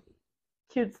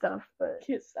cute stuff.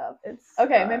 It's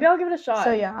okay, maybe I'll give it a shot.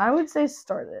 So yeah, I would say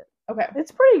start it. Okay.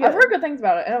 It's pretty good. I've heard good things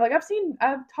about it. And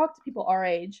I've talked to people our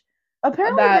age.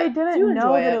 Apparently they didn't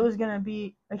know that it was gonna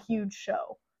be a huge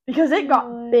show. Because it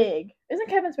got big. Isn't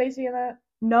Kevin Spacey in that?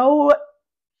 No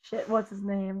shit, what's his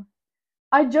name?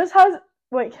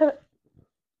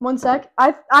 One sec.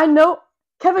 I know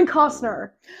Kevin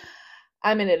Costner.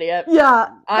 I'm an idiot. Yeah.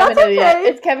 I'm an idiot.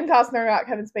 It's Kevin Costner, not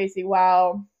Kevin Spacey.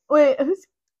 Wow. Wait, who's...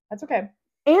 That's okay.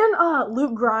 And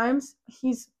Luke Grimes,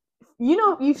 he's,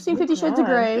 you've seen 50 Shades of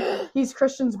Grey. He's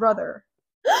Christian's brother.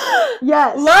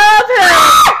 Yes. Love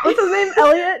him! What's his name?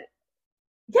 Elliot?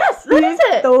 Yes, that is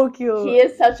it. So cute. He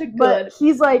is such a good. But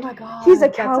he's like, oh my God, he's a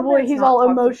cowboy. He's all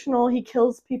emotional. He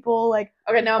kills people. Like,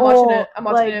 okay, now I'm watching it. I'm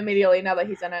watching it immediately now that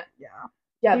he's in it.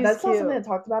 Yeah, that's not something that's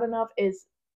talked about enough. Is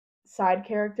side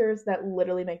characters that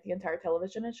literally make the entire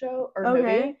television show or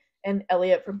movie. And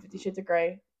Elliot from 50 Shades of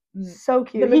Grey. So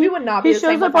cute. The movie would not be the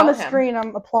same without him. He shows up on the screen.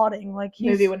 I'm applauding. Like,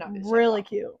 he's movie would not be really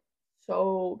cute.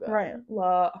 So good. Right.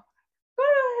 Love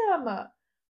him.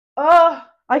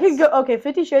 I could go. Okay,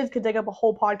 50 Shades could take up a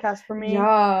whole podcast for me.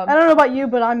 Yeah. I don't know about you,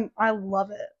 but I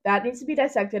love it. That needs to be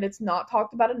dissected. It's not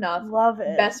talked about enough. Love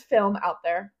it. Best film out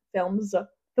there. Films.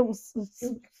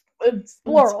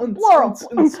 Plural.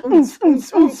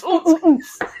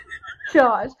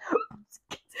 Gosh.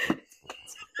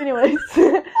 Anyways.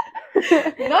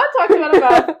 Not talking about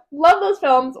enough. Love those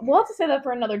films. We'll have to say that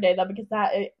for another day, though, because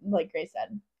that, like Grace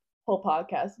said, whole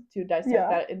podcast to dissect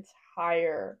that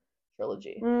entire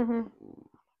trilogy. Mm-hmm.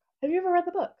 Have you ever read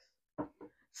the books?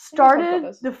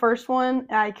 Started the first one,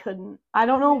 and I couldn't. I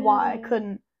don't know why I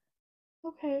couldn't.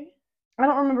 Okay. I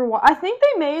don't remember why. I think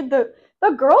they made the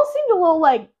girl seemed a little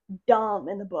like dumb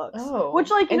in the books. Oh. Which,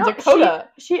 like, Dakota.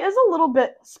 She is a little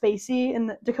bit spacey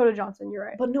in Dakota Johnson, you're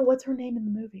right. But no, what's her name in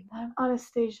the movie?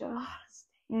 Anastasia.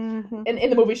 Mm-hmm. And in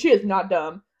the movie, she is not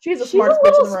dumb. She's the smartest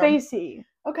bitch in the room. She's a little spacey.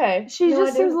 Okay. She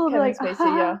just seems a little bit like Spacey,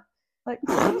 yeah. Like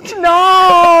no.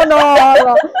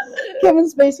 Kevin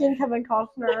Spacey and Kevin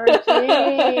Costner.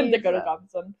 And Dakota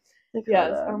Johnson.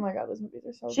 Yes. Oh my God, those movies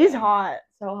are so She's good. hot.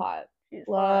 So hot.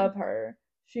 Love her.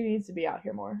 She needs to be out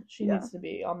here more. She needs to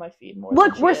be on my feed more.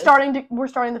 Look, we're starting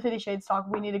the 50 Shades talk.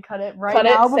 We need to cut it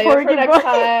now before we for get next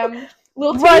time.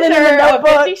 Little write it in the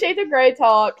notebook. 50 Shades of Grey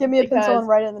talk. Give me a pencil and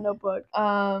write it in the notebook.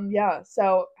 Yeah.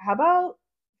 So how about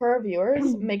for our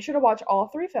viewers, make sure to watch all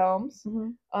 3 films.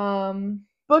 Mm-hmm.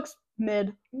 Books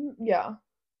mid. Yeah.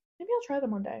 Maybe I'll try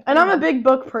them one day. And I'm a big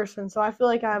book person, so I feel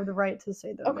like I have the right to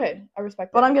say that. Okay, I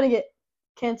respect that. But I'm gonna get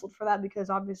canceled for that because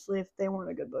obviously if they weren't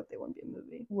a good book, they wouldn't be a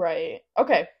movie. Right.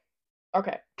 Okay.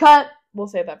 Cut. We'll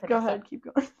save that for next time. Go ahead, keep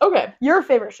going. Okay. Your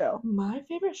favorite show? My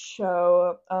favorite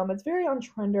show, it's very on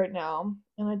trend right now,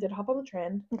 and I did hop on the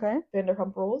trend. Okay.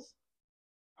 Vanderpump Rules.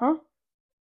 Huh?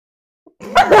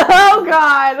 Oh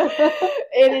God!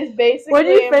 It is basically. What do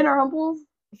you Vanderpump Rules?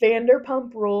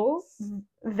 Vanderpump Rules.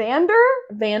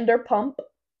 Vanderpump.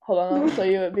 Hold on, I'll show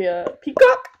you it via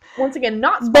Peacock. Once again,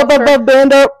 not sponsored.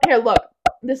 Here, look.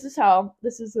 This is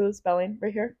the spelling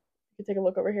right here. You can take a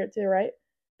look over here to the right.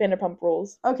 Vanderpump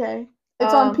Rules. Okay.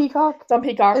 It's on Peacock? It's on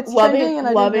Peacock. It's trending and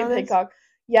I didn't know this. Peacock.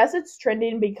 Yes, it's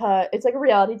trending because it's like a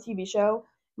reality TV show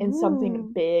and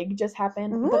something big just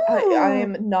happened. But I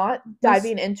am not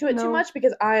diving into it too much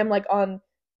because I am like on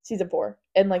season 4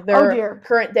 and like their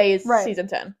current day is season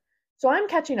 10. So I'm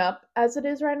catching up as it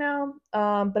is right now.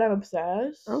 But I'm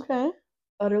obsessed. Okay.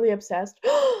 Utterly obsessed.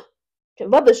 Okay,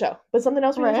 love the show. But something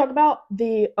else we're gonna talk about,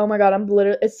 oh my God,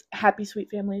 it's Happy Sweet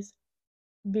Families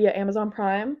via Amazon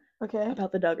Prime. Okay.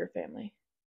 About the Duggar family.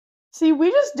 See,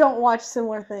 we just don't watch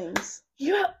similar things.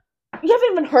 You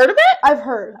haven't even heard of it? I've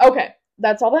heard. Okay.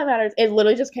 That's all that matters. It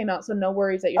literally just came out, so no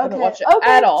worries that you haven't watched it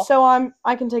at all. So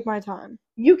I can take my time.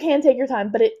 You can take your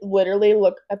time, but it literally,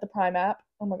 look at the Prime app.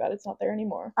 Oh my God, it's not there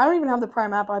anymore. I don't even have the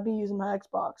Prime app. I'd be using my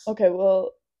Xbox. Okay,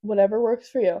 well, whatever works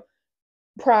for you.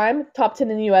 Prime, top 10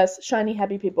 in the US, Shiny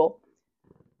Happy People.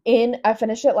 I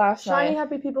finished it last night. Shiny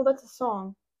Happy People, that's a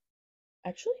song.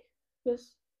 Actually?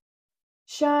 Yes.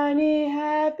 Shiny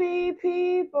Happy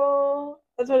People.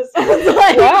 That's what it sounds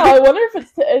like. Wow, I wonder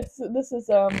if this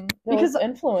is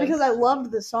influence. Because I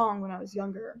loved the song when I was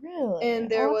younger. Really? And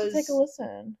there I'll was have to take a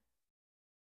listen.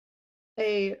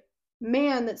 A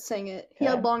man that sang it. He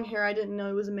had long hair. I didn't know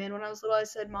he was a man when I was little. I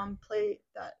said, "Mom, play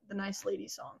the Nice Lady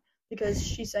song." Because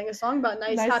she sang a song about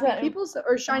happy people,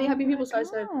 or shiny happy people. So I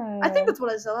said, I think that's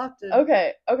what I said. I'll have to.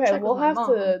 Okay. We'll have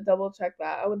to double check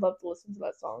that. I would love to listen to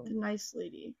that song. The Nice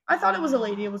Lady. I thought it was a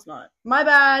lady. It was not. My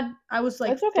bad. I was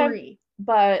like 3.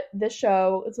 But this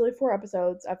show, it's only 4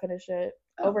 episodes. I finished it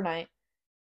overnight.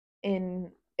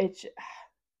 And I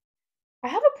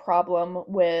have a problem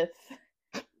with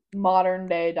modern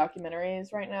day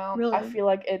documentaries right now. Really? I feel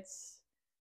like it's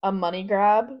a money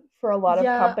grab for a lot of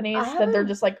companies that they're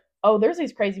just like, oh, there's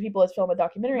these crazy people, let's film a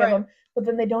documentary of them, but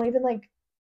then they don't even like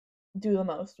do the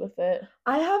most with it.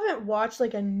 I haven't watched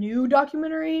like a new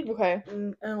documentary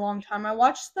in a long time. I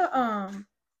watched the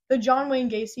John Wayne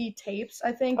Gacy tapes,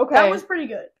 I think. Okay. That was pretty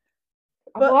good.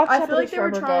 But I feel like they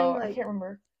were trying I can't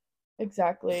remember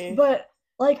exactly. But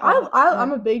like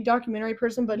I'm a big documentary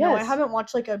person, but no, I haven't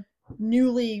watched like a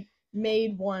newly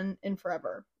made one in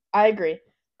forever. I agree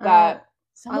that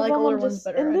some I like older ones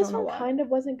better. And this one kind of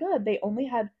wasn't good. They only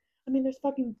had, I mean, there's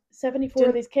fucking 74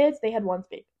 of these kids. They had one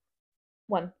speak.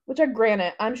 One. Which I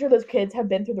granted, I'm sure those kids have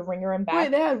been through the ringer and back.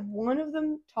 Wait, they had one of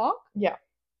them talk? Yeah.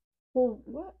 Well,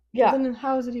 what? Yeah. Then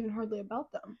how is it even hardly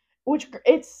about them? Which,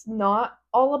 it's not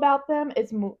all about them.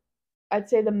 It's, I'd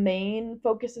say the main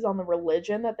focus is on the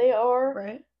religion that they are.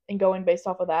 Right. And going based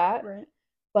off of that. Right.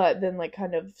 But then, like,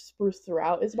 kind of spruced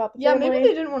throughout is about the family. Maybe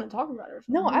they didn't want to talk about it or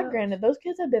something. No, I granted, those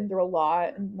kids have been through a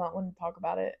lot and not wanting to talk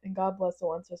about it. And God bless the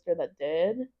one sister that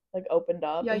did, like, opened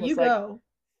up. Yeah, and was you like, go.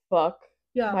 Fuck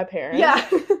my parents. Yeah.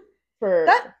 For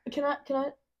that, can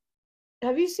I,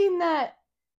 have you seen that,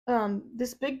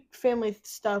 this big family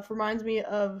stuff reminds me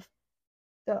of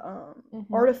the,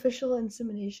 artificial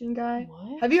insemination guy.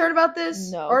 What? Have you heard about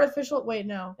this? No.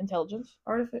 Intelligence? Intelligence?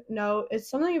 No, it's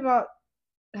something about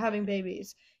having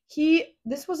babies.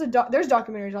 This was there's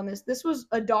documentaries on this. This was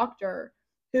a doctor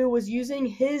who was using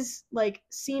his, like,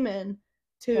 semen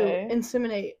to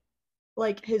inseminate,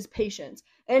 like, his patients.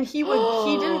 And he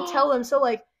didn't tell them. So,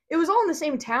 like, it was all in the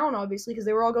same town, obviously, because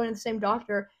they were all going to the same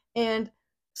doctor. And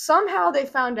somehow they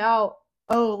found out,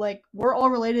 like, we're all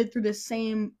related through the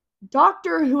same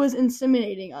doctor who was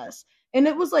inseminating us. And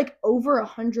it was, like, over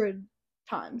 100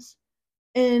 times.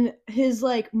 And his,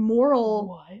 like,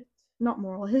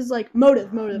 his, like,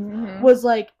 motive was,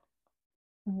 like,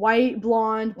 white,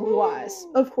 blonde, blue eyes.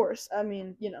 Of course. I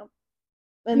mean,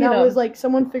 And that was, like,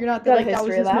 someone figured out that, like, that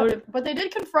was his motive. But they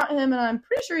did confront him, and I'm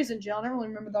pretty sure he's in jail. I don't really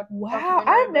remember that. Wow,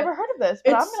 I've never heard of this,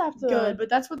 but I'm going to have to... good, but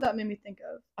that's what that made me think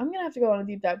of. I'm going to have to go on a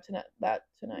deep dive tonight.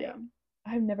 Yeah.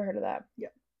 I've never heard of that. Yeah.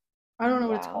 I don't know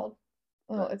what it's called.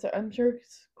 Oh, I'm sure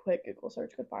it's quick Google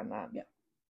search could find that. Yeah.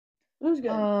 It was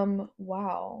good.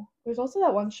 Wow. There's also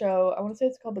that one show, I want to say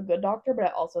it's called The Good Doctor, but I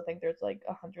also think there's, like,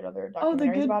 100 other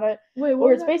documentaries about it. Wait, what?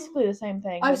 Where it's basically the same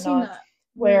thing. I've seen that.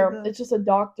 Where it's just a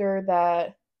doctor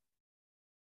that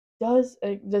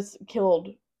just killed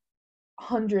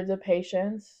hundreds of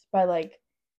patients by, like,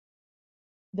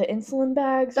 the insulin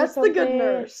bags. That's The Good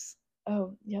Nurse.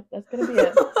 Oh, yep, that's gonna be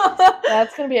it.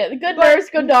 That's gonna be it. The Good Nurse,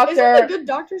 Good Doctor. Isn't The Good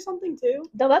Doctor something too?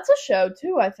 No, that's a show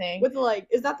too, I think. With, like,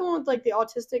 is that the one with, like, the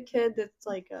autistic kid that's,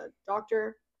 like, a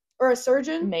doctor or a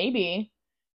surgeon? Maybe.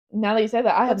 Now that you say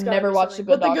that, I have never watched The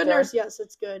Good Doctor. But The Good Nurse, yes,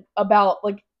 it's good. About,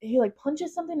 like, he, like,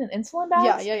 punches something in insulin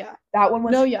bags? Yeah. That one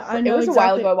was... No, yeah, I know. It was a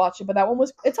while ago I watched it, but that one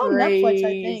was crazy. It's on Netflix,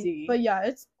 I think. But yeah,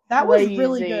 that was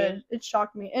really good. It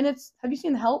shocked me. And have you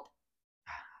seen The Help?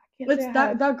 It's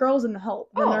that girl's in The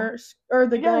Help. The nurse, or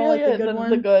the girl, the good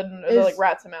one. The good, like,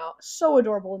 rats him out. So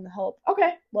adorable in The Help.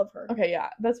 Okay. Love her. Okay, yeah.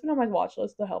 That's been on my watch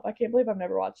list, The Help. I can't believe I've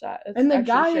never watched that. It's and the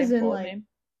guy is in, like...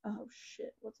 Oh,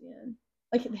 shit. What's he in?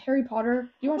 Like, Harry Potter.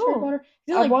 Do you watch Harry Potter?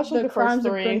 He's in, like, watched, like, the Crimes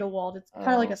of Grindelwald. It's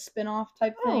kind of like a spin-off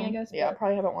type thing, I guess. Yeah, I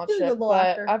probably haven't watched it,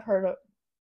 but I've heard it.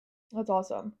 That's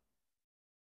awesome.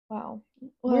 Wow.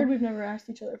 Well, weird we've never asked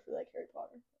each other for, like, Harry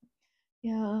Potter.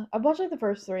 Yeah. I've watched, like, the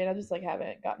first 3, and I just, like,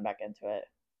 haven't gotten back into it.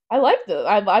 I liked it.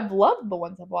 I've loved the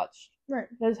ones I've watched. Right.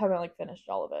 I just haven't, like, finished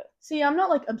all of it. See, I'm not,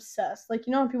 like, obsessed. Like,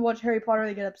 you know when people watch Harry Potter,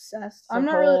 they get obsessed? I'm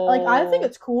not really... Like, I think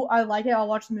it's cool. I like it. I'll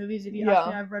watch the movies if you ask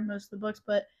me. I've read most of the books,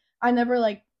 but I never,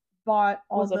 like, bought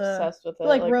all the... I was obsessed with it.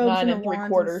 Like robes 9 and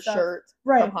 3/4 shirt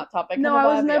from Hot Topic. No, I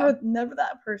was never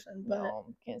that person. But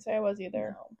no, can't say I was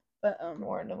either. No. But,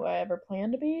 nor do I ever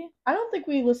plan to be. I don't think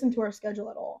we listened to our schedule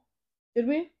at all. Did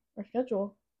we? Our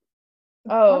schedule?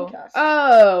 Podcast.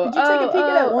 Did you take a peek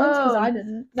at it once? Because I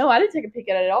didn't. No, I didn't take a peek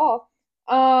at it at all.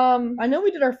 I know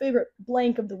we did our favorite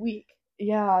blank of the week.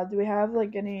 Yeah. Do we have,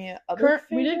 like, any other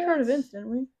We did current events, didn't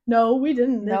we? No, we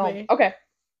didn't. Did we? Okay.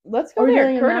 Let's go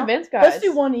there. Current events, guys. Let's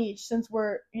do one each since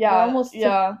we're almost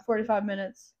 45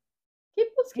 minutes.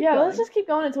 Let's keep going. Let's just keep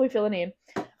going until we feel the need.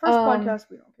 First podcast,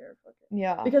 we don't care.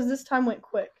 Yeah. Because this time went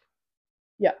quick.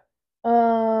 Yeah.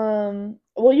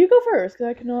 Well, you go first, because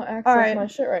I cannot access my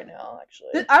shit right now,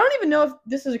 actually. I don't even know if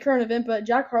this is a current event, but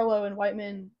Jack Harlow and White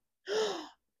Men... So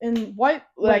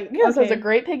it's a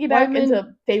great piggyback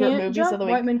into favorite movies of the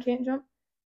week. White Men Can't Jump?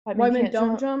 White Men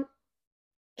Don't Jump?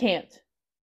 Can't.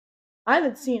 I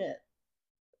haven't seen it.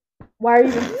 Why are you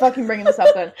even fucking bringing this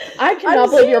up, then? I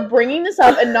cannot believe you're bringing this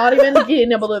up and not even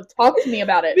being able to talk to me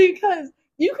about it. Because...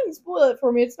 You can spoil it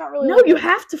for me. It's not really... No, you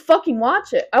have to fucking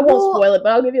watch it. I won't spoil it,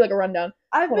 but I'll give you, like, a rundown.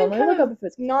 I've been kind of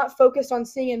not focused on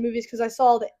seeing in movies because I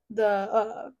saw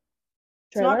the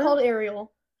it's not called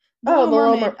Ariel. The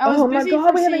Little Mermaid. Oh my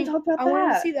god, we haven't talked about that. I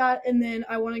want to see that, and then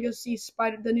I want to go see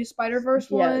the new Spider-Verse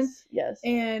one. Yes.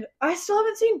 And I still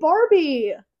haven't seen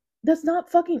Barbie. That's not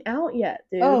fucking out yet,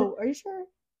 dude. Oh, are you sure?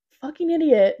 Fucking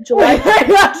idiot. July... Are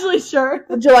you actually sure?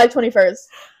 July 21st.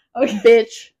 Okay.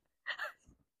 Bitch.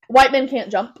 White Men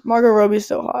Can't Jump. Margot Robbie's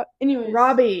so hot. Anyways.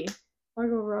 Robbie.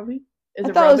 Margot Robbie? I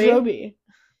thought it was Robbie.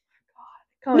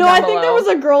 No, I think there was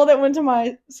a girl that went to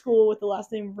my school with the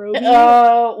last name Robbie.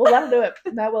 Oh, well, that'll do it.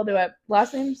 That will do it.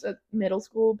 Last names at middle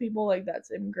school people, like,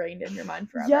 that's ingrained in your mind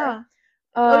forever. Yeah.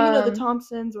 The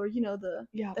Thompsons or, the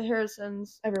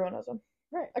Harrisons. Everyone knows them.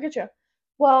 Right, I get you.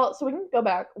 Well, so we can go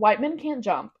back. White Men Can't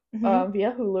Jump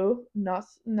via Hulu. Not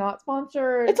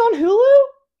sponsored. It's on Hulu?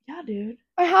 Yeah, dude.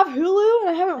 I have Hulu and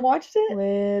I haven't watched it.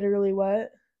 Literally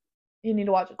what? You need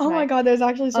to watch it tonight. Oh my god, there's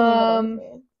actually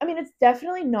something I mean, it's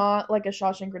definitely not like a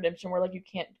Shawshank Redemption where, like, you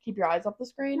can't keep your eyes off the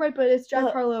screen. Right, but it's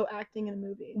Jack Harlow acting in a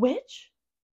movie. Which?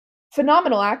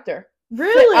 Phenomenal actor.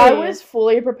 Really? I was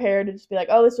fully prepared to just be like,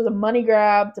 oh, this was a money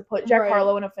grab to put Jack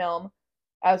Harlow in a film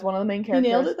as one of the main characters.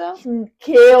 He nailed it, though?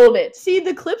 Killed it. See,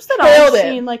 the clips that I've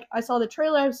seen, like, I saw the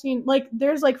trailer, I've seen, like,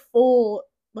 there's, like, full,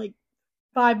 like,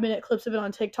 5-minute clips of it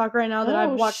on TikTok right now that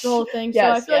I've watched the whole thing, so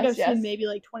I feel like I've seen maybe,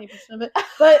 like, 20% of it.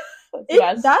 But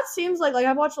that seems like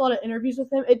I've watched a lot of interviews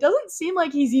with him. It doesn't seem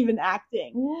like he's even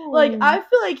acting. Ooh. Like, I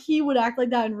feel like he would act like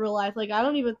that in real life. Like, I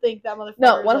don't even think that motherfucker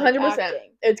No, 100%.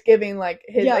 Like, it's giving, like,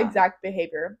 his exact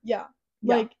behavior. Yeah.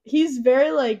 Like, he's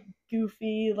very, like,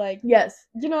 goofy, like... Yes.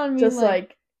 You know what I mean? Just,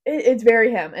 like it's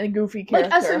very him and a goofy character.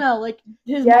 Like, SNL, like,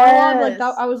 his monologue, like,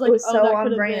 that, I was like, it was so that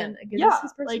on brand. It gives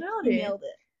his personality. Like, he nailed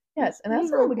it. Yes, and that's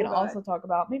something we can also talk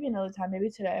about. Maybe another time, maybe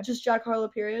today. Just Jack Harlow,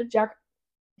 period?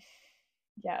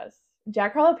 Yes.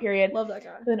 Jack Harlow, period. Love that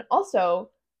guy. Then also,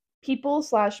 people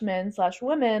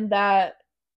 /men/women that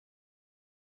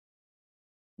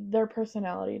their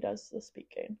personality does the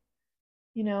speaking.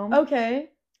 You know? Okay.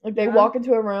 Like, they walk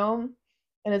into a room,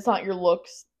 and it's not your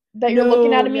looks that you're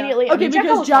looking at immediately. Okay,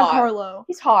 because Jack Harlow.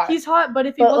 He's hot. He's hot, but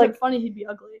if he wasn't funny, he'd be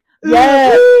ugly.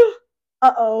 Yeah.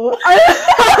 Uh-oh.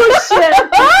 Oh, shit.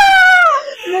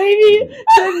 Maybe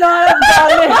should not have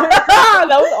done it.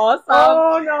 That was awesome.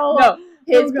 Oh, no. No,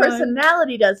 his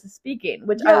personality does the speaking,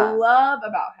 which I love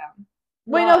about him.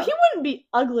 Wait, no, he wouldn't be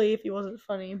ugly if he wasn't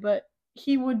funny, but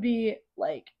he would be,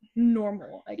 like,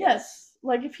 normal, I guess. Yes.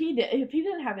 Like, if he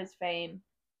didn't have his fame,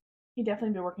 he'd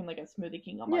definitely be working like a Smoothie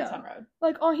King on Monson Road.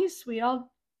 Like, oh, he's sweet. I'll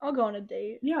go on a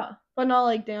date. Yeah. But not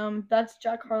like, damn, that's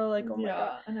Jack Harlow, like, oh my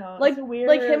god. I know. Like,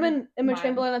 like him and Emma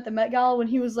Chamberlain at the Met Gala when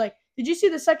he was like, did you see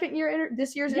the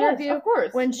this year's interview? Yes, of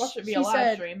course. When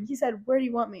he said, where do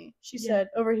you want me? She said,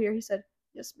 over here. He said,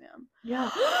 yes, ma'am. Yeah.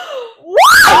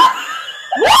 What?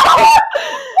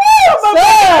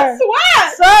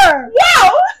 Sir!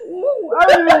 Wow!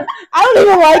 I don't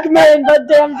even like men, but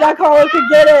damn, Jack Harlow could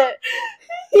get it.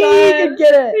 He could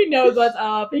get it. He knows what's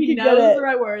up. He knows the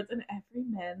right words, and every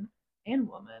man and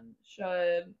woman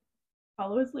should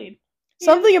follow his lead.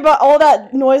 Something about all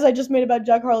that noise I just made about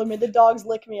Jack Harlow made the dogs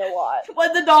lick me a lot.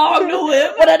 What the dog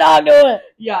doing? What a dog doing?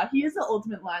 Yeah, he is the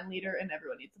ultimate line leader, and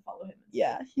everyone needs to follow him.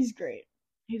 Yeah, he's great.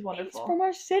 He's wonderful. He's from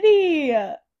our city.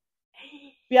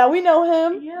 Yeah, we know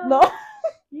him. Yeah. No.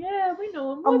 Yeah, we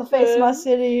know him. On the face of my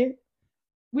city.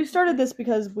 We started this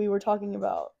because we were talking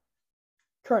about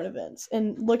current events,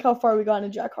 and look how far we got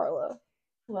into Jack Harlow.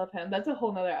 Love him. That's a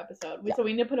whole nother episode. So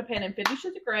we need to put a pin in 50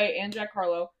 Shades of Grey and Jack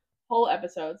Harlow. Whole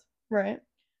episodes. Right.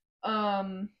 You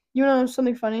want to know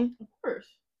something funny? Of course.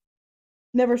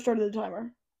 Never started the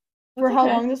timer. For how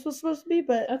long this was supposed to be,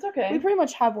 but that's okay. We pretty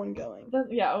much have one going.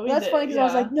 That's funny because I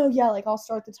was like, no, like I'll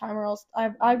start the timer.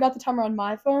 I've got the timer on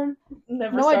my phone.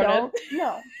 Never started. I don't.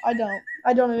 No, I don't.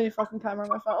 I don't have any fucking timer on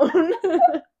my phone.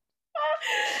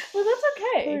 Well, that's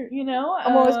okay. You know,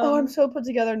 I'm always I'm so put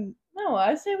together. No,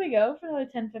 I say we go for another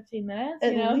 10-15 minutes.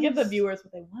 Give the viewers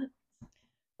what they want.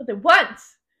 What they want.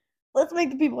 Let's make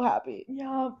the people happy.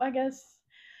 Yeah, I guess.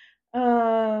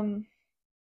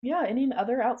 Yeah, any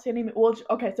other outstanding... Well,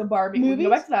 okay, so Barbie. Movies? We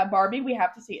can go back to that. Barbie, we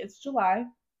have to see. It's July.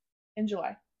 In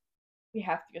July. We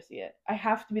have to go see it. I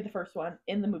have to be the first one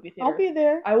in the movie theater. I'll be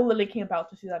there. I will literally camp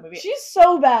out to see that movie. She's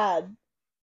so bad.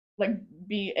 Like,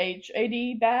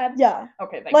 BHAD bad? Yeah.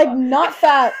 Okay, thank like, God. not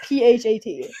fat,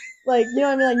 PHAT. Like, you know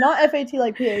what I mean? Like, not FAT,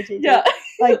 like PHAT. Yeah.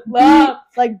 Like,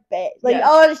 like, bad. Like,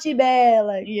 oh, she bad.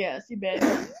 Like, yeah, she bad.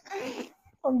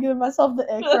 I'm giving myself the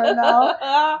ick right now.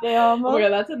 Damn. Oh my god,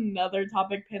 that's another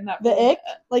topic pin that the ick?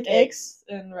 Like icks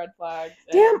and red flags.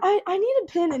 Damn, I need a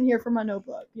pin in here for my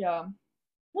notebook. Yeah.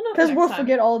 Well, no, because we'll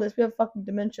forget all this. We have fucking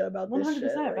dementia about 100%, this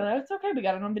shit. 100%, but it's okay. We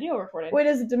got it on video recording. Wait,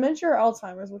 is it dementia or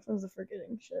Alzheimer's? Which one's the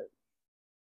forgetting shit?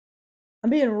 I'm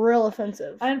being real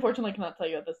offensive. I unfortunately cannot tell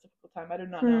you at this difficult time. I do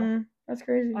not know. That's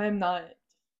crazy. I am not.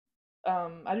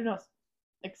 I do not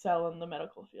excel in the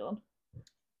medical field.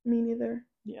 Me neither.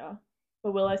 Yeah.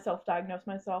 But will I self-diagnose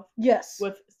myself? Yes.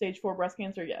 With stage 4 breast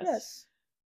cancer? Yes. Yes.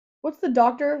 What's the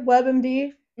doctor?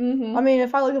 WebMD? Mm-hmm. I mean,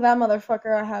 if I look at that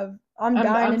motherfucker, I'm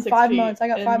dying in 5 months. I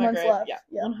got 5 months left.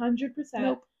 Yeah, 100%.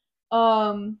 Nope.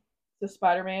 So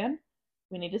Spider-Man,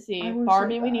 we need to see.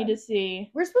 Barbie, we need to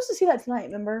see. We're supposed to see that tonight,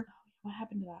 remember? What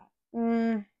happened to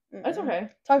that? That's okay.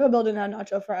 Taco Bell didn't have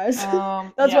nacho fries.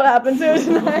 That's what happened to it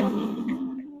tonight.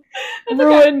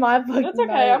 Ruined my fucking That's okay.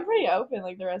 night. I'm pretty open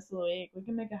like the rest of the week. We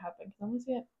can make it happen. Cause I want to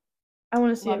see it. I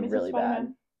want to see it really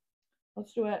bad.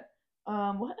 Let's do it.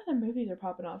 What other movies are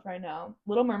popping off right now?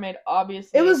 Little Mermaid,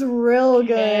 obviously. It was real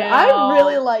good. I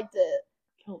really liked it.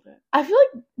 Killed it. I feel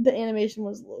like the animation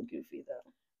was a little goofy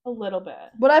though. A little bit.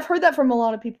 But I've heard that from a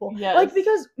lot of people. Yes. Like,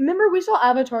 because remember we saw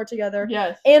Avatar together.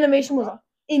 Yes. Animation was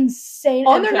insane.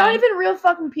 And they're not even real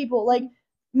fucking people. Like,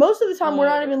 most of the time we're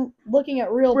not even looking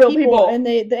at real people. And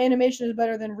the animation is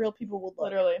better than real people would look.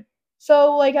 Literally.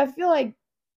 So, like, I feel like,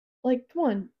 come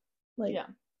on. Like, yeah.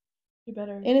 You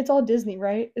better. And it's all Disney,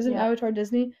 right? Isn't Avatar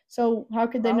Disney? So how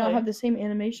could they not have the same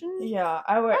animation? Yeah,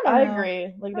 I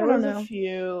agree. Like, there was a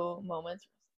few moments.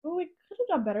 Oh, we could have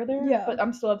done better there. Yeah. But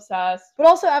I'm still obsessed. But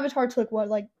also, Avatar took, what,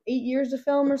 like 8 years to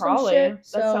film or some shit?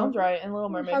 That sounds right. And Little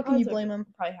Mermaid. How can you blame them?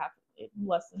 Probably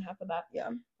less than half of that. Yeah.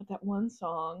 But that one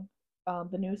song,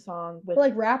 the new song with.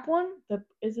 Like, rap one?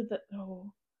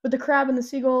 With the crab and the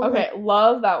seagull. Okay,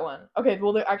 love that one. Okay,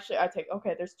 well,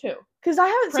 there's two. Because I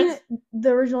haven't seen the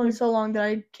original in so long that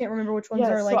I can't remember which ones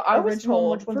are, like, so I was original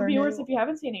told, which ones for are viewers, new. if you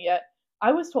haven't seen it yet,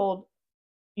 I was told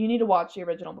you need to watch the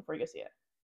original before you go see it.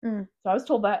 So I was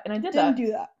told that, and I Didn't do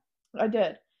that. I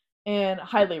did. And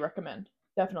highly recommend.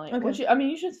 Definitely. Okay. Which,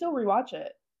 you should still rewatch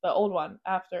it, the old one,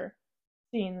 after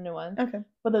seeing the new one. Okay.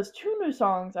 But those two new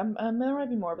songs, there might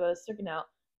be more, but they're sticking out.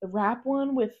 The rap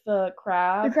one with the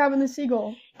crab. The crab and the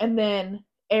seagull. And then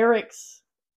Eric's,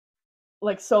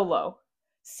 like, solo.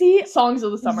 See, Songs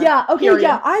of the Summer. Yeah, okay, period.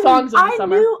 yeah. Songs of the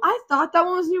Summer. I thought that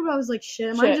one was new, but I was like, shit,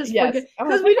 am I just forgetting?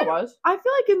 Because it was. I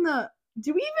feel like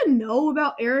do we even know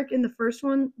about Eric in the first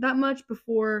one that much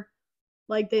before,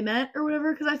 like, they met or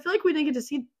whatever? Because I feel like we didn't get to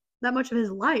see that much of his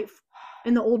life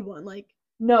in the old one. Like,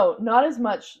 no, not as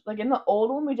much. Like, in the old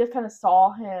one, we just kind of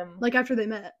saw him. Like, after they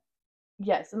met.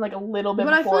 Yes, and, like, a little bit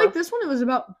But before. I feel like this one, it was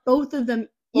about both of them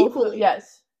equally.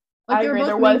 Yes. Like, I agree.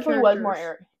 There was more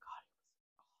Eric.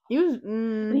 He was.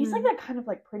 And he's, like, that kind of,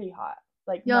 like, pretty hot.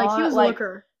 Like, yeah, like, he was a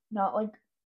looker. Not, like,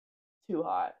 too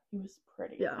hot. He was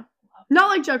pretty. Yeah. Not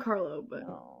like Jack Harlow, but.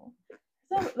 No.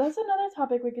 So, that's another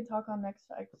topic we could talk on next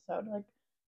episode. Like,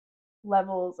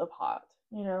 levels of hot,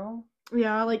 you know?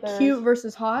 Yeah, like, cute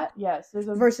versus hot. Yes.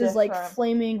 Versus, like,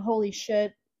 flaming, holy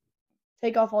shit.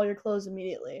 Take off all your clothes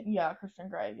immediately. Yeah, Christian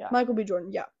Grey, yeah. Michael B.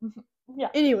 Jordan, yeah. Yeah.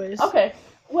 Anyways. Okay.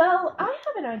 Well, I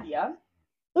have an idea.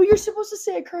 Oh, you're supposed to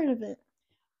say a current event.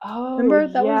 Oh, remember?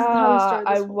 That was how we started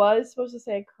this one. was supposed to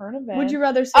say a current event. Would you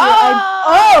rather say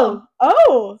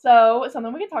So,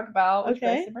 something we can talk about, which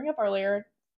I did bring up earlier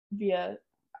via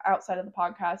outside of the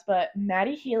podcast, but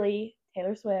Maddie Healy,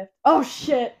 Taylor Swift. Oh,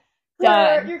 shit.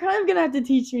 Done. You're kind of going to have to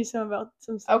teach me some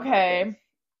stuff. Okay.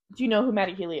 Do you know who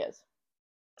Maddie Healy is?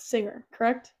 Singer,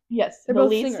 correct? Yes, they're the both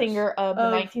lead singers. singer of the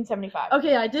 1975.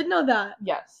 Okay, I did know that.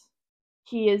 Yes.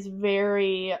 He is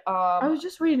very I was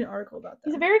just reading an article about that.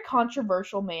 He's a very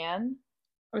controversial man.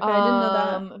 Okay, I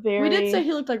didn't know that. We did say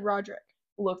he looked like Roderick.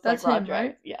 That's like Roderick. Him,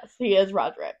 right? Yes, he is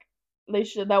Roderick.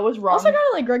 That was wrong. Also kind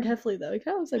of like Greg Heffley though. He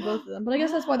kind of looks like both of them, but I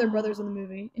guess that's why they're brothers in the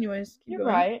movie. Anyways, keep You're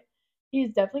going. right.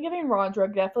 He's definitely giving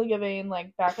Roderick, definitely giving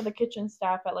like back of the kitchen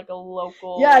staff at like a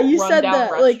local you said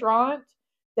that restaurant. Like,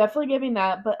 definitely giving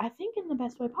that, but I think in the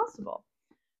best way possible.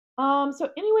 So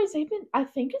anyways, I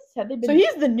think it said they've been. So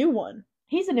he's the new one.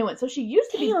 He's a new one. So she used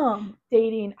to be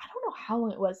dating. I don't know how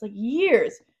long it was, like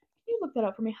years. Can you look that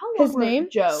up for me? How long? His name?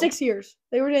 Joe. 6 years.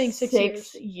 They were dating 6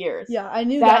 years. 6 years. Yeah, I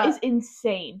knew that. That is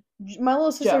insane. My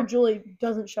little sister Julie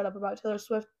doesn't shut up about Taylor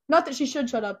Swift. Not that she should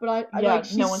shut up, but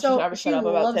no one should ever shut up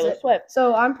about Taylor Swift.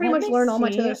 So I'm pretty much learning all my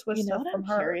Taylor Swift stuff from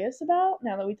her. I'm curious about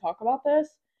now that we talk about this.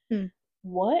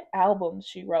 What albums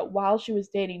she wrote while she was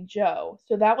dating Joe?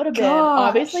 So that would have been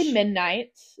obviously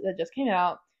Midnight that just came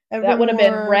out. That would have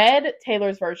been Red,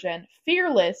 Taylor's version,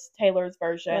 Fearless, Taylor's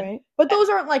version. Right. But those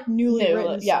aren't like newly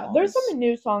written songs. Yeah, there's some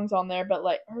new songs on there, but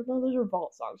like those are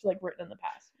vault songs, like written in the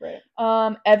past.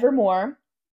 Right. Evermore,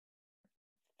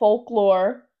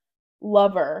 Folklore,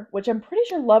 Lover, which I'm pretty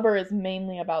sure Lover is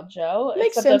mainly about Joe.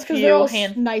 Makes sense because they're all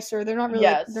nicer. They're not really.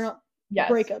 They're not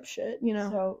breakup shit, you know.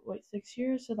 So wait, 6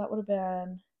 years. So that would have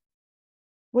been.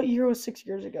 What year was 6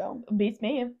 years ago? Beats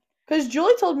me. Because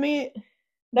Julie told me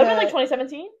that would be like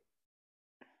 2017.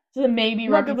 So then maybe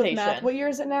Reputation. What year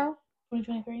is it now?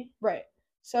 2023. Right.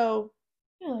 So.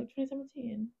 Yeah, like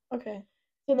 2017. Okay.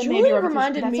 So then Julie maybe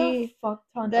reminded me a fuck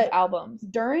ton of albums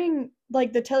during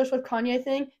like the Taylor Swift Kanye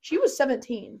thing, she was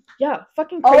 17. Yeah,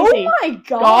 fucking crazy. Oh my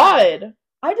god.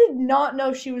 I did not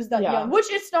know she was that young.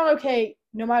 Which it's not okay,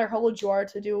 no matter how old you are,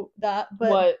 to do that.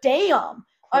 But damn. Crazy.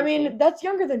 I mean, that's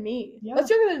younger than me. Yeah. That's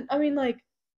younger than, I mean, like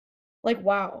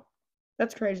wow.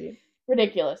 That's crazy.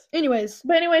 Ridiculous. Anyways.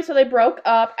 But anyway, so they broke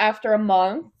up after a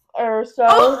month or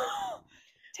so.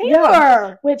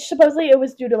 Taylor! Which supposedly it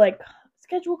was due to, like,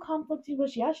 schedule conflict.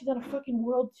 She's on a fucking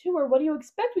world tour. What do you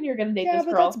expect when you're gonna date this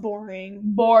girl? Yeah, but that's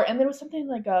boring. And there was something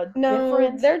like a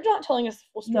difference. They're not telling us the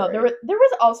full story. No, there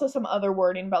was also some other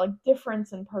wording about like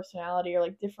difference in personality or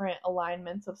like different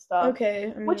alignments of stuff.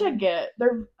 Okay. Which I get.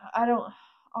 I don't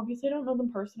know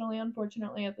them personally,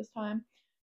 unfortunately, at this time.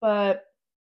 But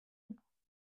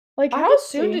like, how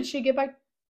soon did she get back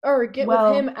or get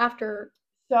with him after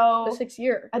the 6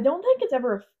 year? I don't think it's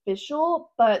ever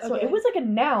official, but so it was like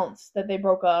announced that they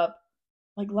broke up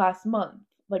like last month.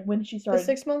 Like when she started. The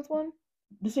 6 month one?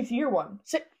 The 6 year one.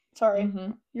 Sorry.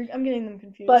 Mm-hmm. I'm getting them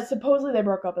confused. But supposedly they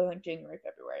broke up in like January,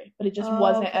 February. But it just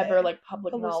wasn't ever like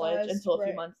public knowledge until a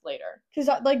few months later. Because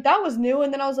like that was new,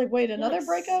 and then I was like, wait, another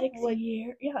breakup? 6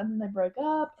 year. Yeah, and then they broke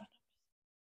up.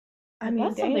 I mean,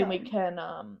 that's something we can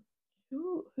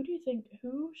who do you think,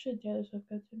 who should Taylor Swift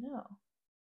go to now?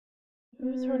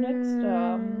 Who's her next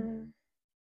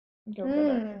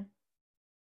go-getter?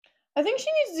 I think she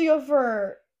needs to go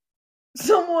for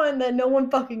someone that no one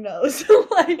fucking knows.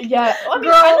 Like, yeah, I mean,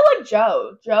 kind of like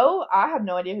Joe. Joe, I have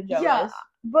no idea who Joe is.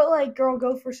 But like, girl,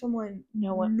 go for someone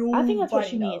no one. I think that's what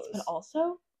she needs. But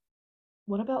also,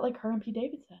 what about like her and Pete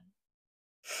Davidson?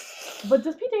 But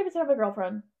does Pete Davidson have a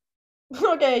girlfriend?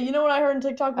 Okay, you know what I heard on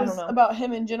TikTok was about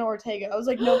him and Jenna Ortega. I was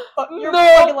like, no, you're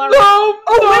fucking lying.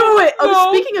 Wait.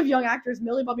 Oh, speaking of young actors,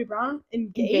 Millie Bobby Brown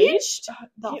engaged?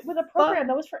 With a program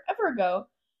that was forever ago.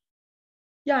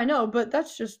 Yeah, I know, but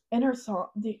that's just... And her song...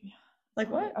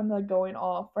 Like, what? I'm, like, going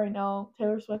off right now.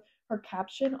 Taylor Swift, her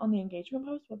caption on the engagement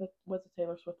post was a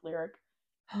Taylor Swift lyric.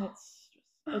 And it's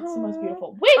the most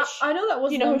beautiful. Which... I know that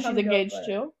was... You know who she's engaged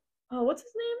to? Oh, what's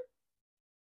his name?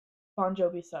 Bon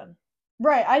Jovi's son.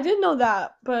 Right, I did know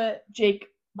that, but... Jake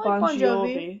Bon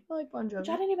Jovi. I like Bon Jovi. Which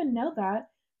I didn't even know that.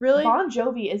 Really? Bon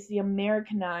Jovi is the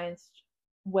Americanized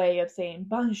way of saying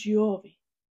Bon Jovi,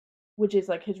 which is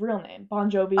like his real name. Bon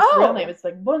Jovi's real name is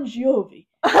like Bon Jovi.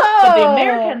 But the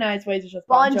Americanized ways is just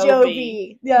Bon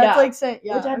Jovi. Yeah, it's like saying,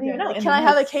 which I didn't even know. Can I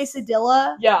have a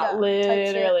quesadilla? Yeah,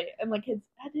 literally. And like,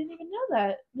 I didn't even know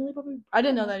that. Millie Bobby. I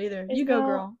didn't know that either. You go,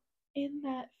 girl. In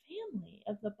that family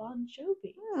of the Bon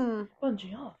Jovi. Bon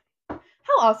Jovi.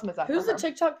 How awesome is that? Who's the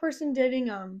TikTok person dating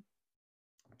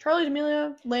Charli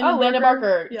D'Amelio? Landon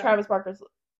Barker. Yeah. Travis Barker's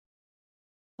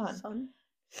son.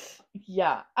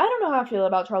 Yeah. I don't know how I feel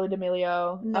about Charli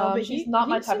D'Amelio. No, but she's not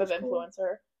my type of influencer.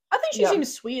 Cool. I think she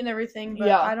seems sweet and everything, but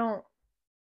I don't...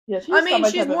 Yeah,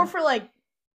 she's more for like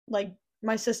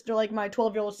my sister, like my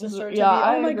 12-year-old sister.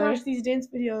 Yeah, oh my gosh, these dance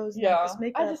videos. Yeah,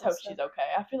 I just hope she's okay.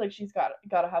 I feel like she's got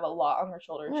to have a lot on her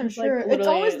shoulders. Yeah, she's sure. It's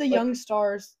always the young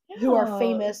stars who are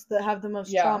famous that have the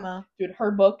most trauma. Dude, her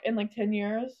book in like 10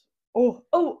 years.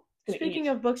 Oh! Speaking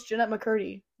of books, Jeanette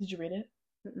McCurdy. Did you read it?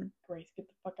 Mm-mm. Grace, get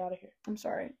the fuck out of here. I'm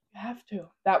sorry. You have to.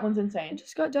 That one's insane. I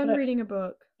just got done reading a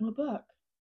book. What book?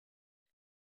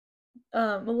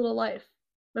 A Little Life.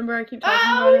 Remember I keep talking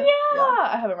about it? Yeah!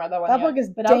 I haven't read that one yet. That book is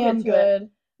damn good.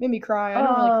 Made me cry. I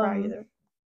don't really cry either.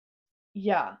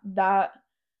 Yeah, that...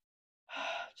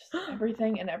 Just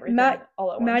everything and everything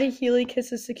all at once. Maddie Healy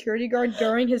kisses security guard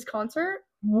during his concert?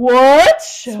 What?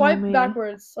 Swipe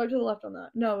backwards. Swipe to the left on that.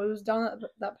 No, it was down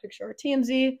that picture.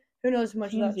 TMZ. Who knows how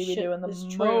much of that shit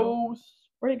is true.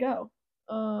 Where'd it go?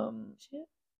 Shit.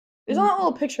 It was on that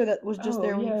little picture that was just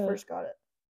there when you first got it.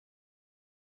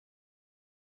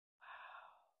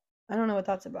 I don't know what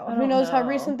that's about. Who knows how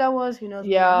recent that was? Who knows?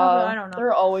 Yeah, I don't know.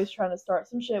 They're always trying to start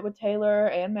some shit with Taylor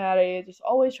and Maddie. Just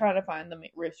always trying to find the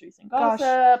most recent gossip.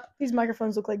 Gosh, these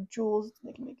microphones look like jewels. It's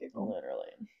making me giggle. Literally.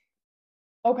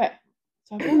 Okay.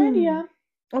 So I have an idea.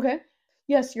 Okay.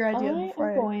 Yes, your idea. I'm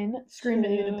going to scream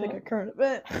at you to pick a current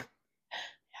event.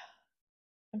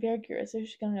 I'm very curious if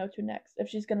she's gonna go to next. If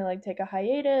she's gonna like take a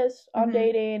hiatus on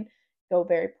dating, go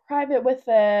very private with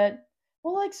it.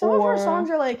 Well, like some of her songs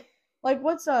are like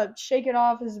what's Shake It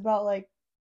Off is about like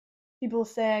people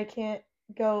say I can't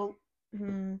go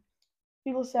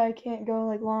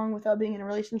like long without being in a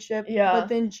relationship. Yeah. But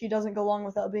then she doesn't go long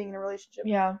without being in a relationship.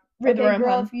 Yeah. Okay,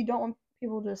 girl, if you don't want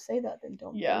people to say that, then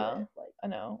don't do it. Like, I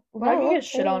know. We're probably gonna get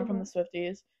shit on from the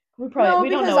Swifties. We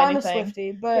don't know anything. I'm a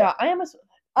Swiftie, but yeah, I am a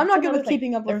I'm not good with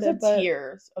keeping up with it. There's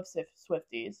tiers of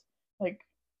Swifties. Like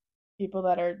people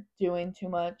that are doing too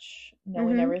much,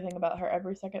 knowing everything about her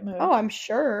every second move. Oh, I'm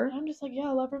sure. And I'm just like, yeah,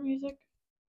 I love her music.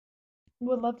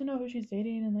 would love to know who she's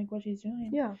dating and, like, what she's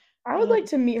doing. Yeah. I would like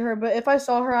to meet her, but if I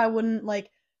saw her, I wouldn't, like,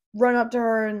 run up to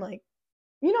her and, like,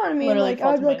 you know what I mean? Literally like,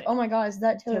 I would be like, oh my god, is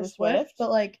that Taylor Swift? But,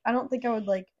 like, I don't think I would,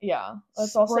 like... Yeah.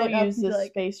 Let's also use this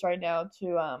space right now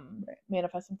to,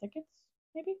 manifest some tickets,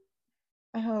 maybe?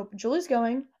 I hope. Julie's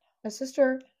going. My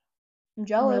sister. I'm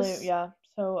jealous. Really, yeah.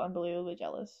 So unbelievably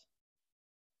jealous.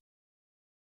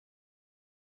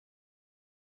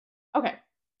 Okay.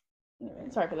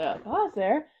 Sorry for the pause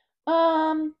there.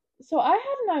 So I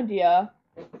had an idea.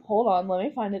 Hold on, let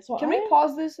me find it. So can we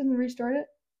pause this and restart it?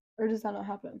 Or does that not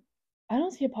happen? I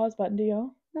don't see a pause button, do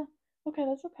you? No. Okay,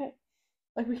 that's okay.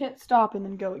 Like, we can't stop and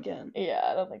then go again. Yeah,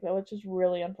 I don't think that, which is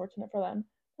really unfortunate for them.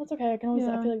 That's okay, I can always,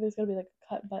 I feel like there's gotta be, like, a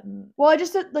cut button. Well, I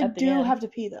just, like, do have to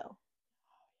pee, though.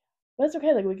 But it's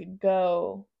okay, like, we could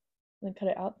go and then cut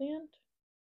it out at the end.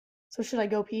 So should I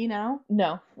go pee now?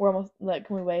 No, we're almost, like,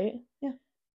 can we wait? Yeah.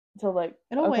 Until, like,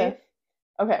 it'll wait.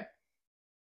 Okay.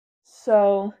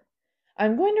 So,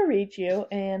 I'm going to read you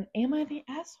an Am I the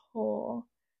Asshole?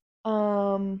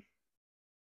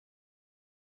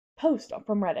 Post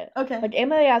from Reddit. Okay. Like,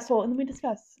 am I the asshole? And then we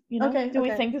discuss, you know? Okay. Do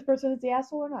we think this person is the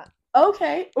asshole or not?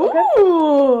 Okay.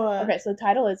 Ooh. Okay, so the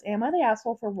title is, Am I the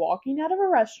Asshole for Walking Out of a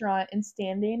Restaurant and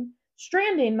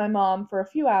stranding my mom for a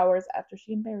few hours after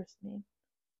she embarrassed me?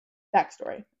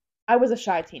 Backstory. I was a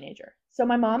shy teenager, so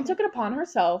my mom took it upon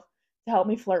herself to help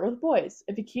me flirt with boys.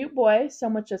 If a cute boy so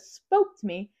much as spoke to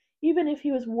me, even if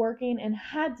he was working and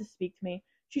had to speak to me,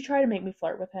 she tried to make me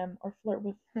flirt with him or flirt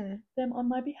with them on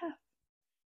my behalf.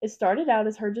 It started out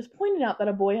as her just pointing out that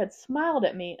a boy had smiled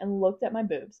at me and looked at my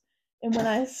boobs. And when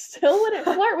I still wouldn't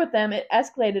flirt with them, it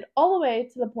escalated all the way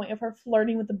to the point of her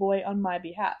flirting with the boy on my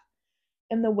behalf.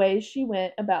 And the way she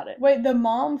went about it. Wait, the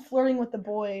mom flirting with the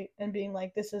boy and being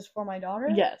like, this is for my daughter?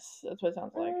 Yes, that's what it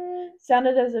sounds like.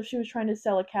 Sounded as if she was trying to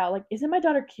sell a cow. Like, isn't my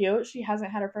daughter cute? She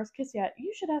hasn't had her first kiss yet.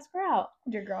 You should ask her out.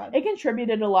 Dear God. It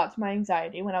contributed a lot to my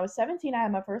anxiety. When I was 17, I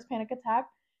had my first panic attack.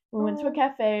 We went to a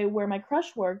cafe where my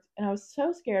crush worked, and I was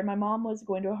so scared my mom was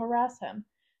going to harass him.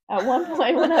 At one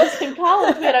point, when I was in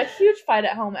college, we had a huge fight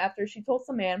at home after she told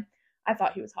some man I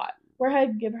thought he was hot, where I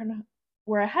had to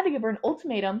give her an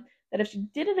ultimatum that if she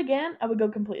did it again, I would go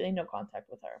completely no contact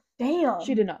with her. Damn.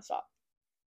 She did not stop.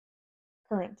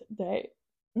 Current day.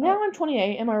 Now I'm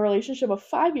 28, and my relationship of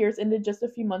 5 years ended just a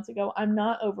few months ago. I'm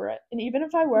not over it. And even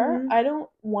if I were, I don't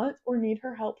want or need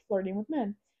her help flirting with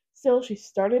men. Still, she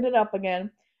started it up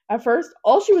again. At first,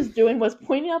 all she was doing was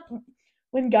pointing out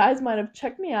when guys might have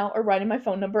checked me out or writing my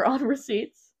phone number on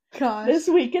receipts. Gosh. This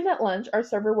weekend at lunch, our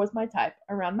server was my type,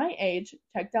 around my age,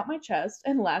 checked out my chest,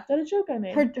 and laughed at a joke I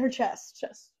made. Her chest.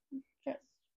 Chest.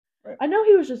 Right. I know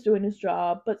he was just doing his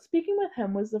job, but speaking with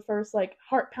him was the first, like,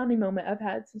 heart-pounding moment I've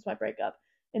had since my breakup.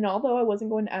 And although I wasn't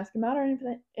going to ask him out or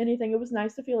anything, it was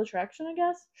nice to feel attraction, I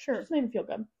guess. Sure. It just made me feel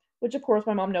good. Which, of course,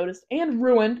 my mom noticed and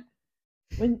ruined.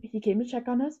 When he came to check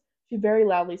on us, she very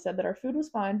loudly said that our food was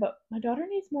fine, but my daughter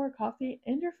needs more coffee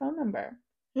and your phone number.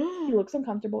 He looks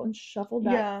uncomfortable and shuffled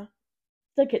back to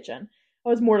the kitchen. I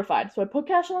was mortified, so I put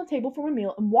cash on the table for my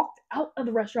meal and walked out of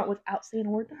the restaurant without saying a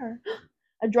word to her.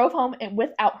 I drove home and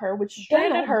without her, which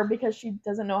stranded her because she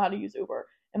doesn't know how to use Uber.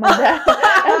 And my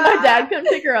dad couldn't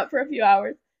pick her up for a few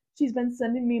hours. She's been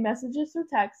sending me messages through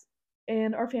text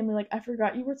and our family like, I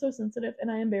forgot you were so sensitive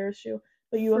and I embarrassed you,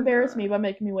 but you embarrassed me by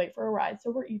making me wait for a ride, so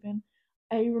we're even.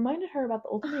 I reminded her about the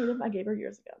ultimatum I gave her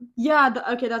years ago. Yeah,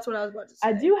 okay, that's what I was about to say.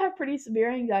 I do have pretty severe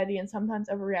anxiety and sometimes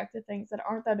overreact to things that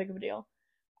aren't that big of a deal.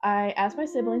 I asked my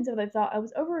siblings if they thought I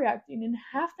was overreacting, and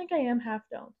half think I am, half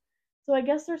don't. So I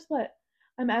guess they're split.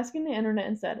 I'm asking the internet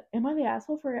and said, am I the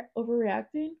asshole for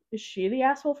overreacting? Is she the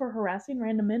asshole for harassing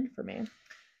random men for me?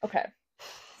 Okay,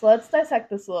 so let's dissect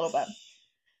this a little bit.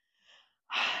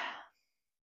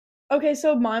 Okay,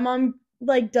 so my mom,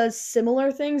 like, does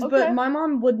similar things, but my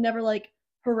mom would never, like,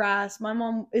 harass. My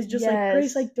mom is just like,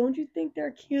 Grace, like, don't you think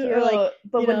they're cute? Or, like,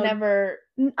 but would never.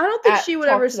 I don't think she would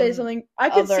ever say something. I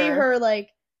could see her, like,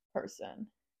 person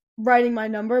writing my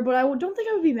number, but I don't think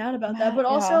I would be mad about that. But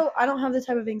also, I don't have the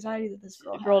type of anxiety that this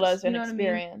girl has. Does an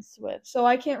experience with. So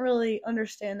I can't really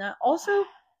understand that. Also,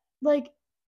 like,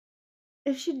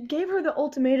 if she gave her the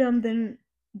ultimatum, then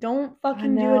don't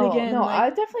fucking do it again. No, like, I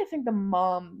definitely think the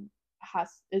mom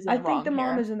is in the wrong. I think the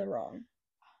mom is in the wrong.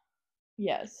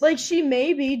 Yes. Like, she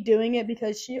may be doing it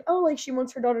because she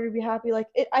wants her daughter to be happy. Like,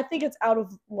 I think it's out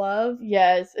of love.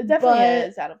 Yes, it definitely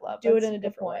is out of love. Do it in a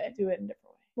different way. Do it in a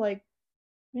different way. Like,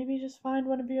 maybe just find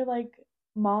one of your, like,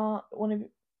 one of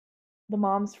the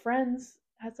mom's friends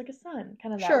has, like, a son,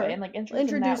 kind of that way, and, like,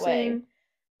 introduce him that way.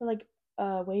 Or, like,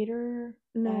 a waiter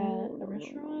at a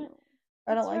restaurant.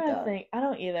 I don't like that. I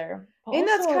don't either. But and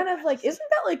also, that's kind of like, isn't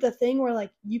that like the thing where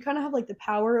like you kind of have like the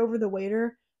power over the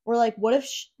waiter? Or like, what if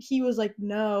he was like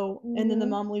no, and then the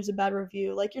mom leaves a bad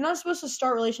review? Like, you're not supposed to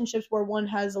start relationships where one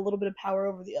has a little bit of power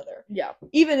over the other. Yeah.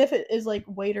 Even if it is like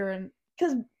waiter and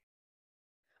because.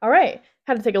 All right,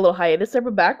 had to take a little hiatus.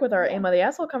 We're back with our Am I the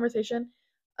Asshole conversation.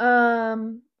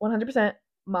 100%.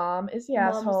 Mom is the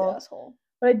asshole.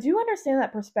 But I do understand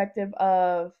that perspective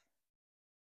of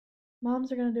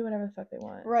moms are gonna do whatever the fuck they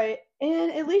want. Right,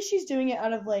 and at least she's doing it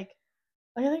out of like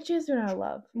I think she's doing it out of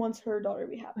love. Wants her daughter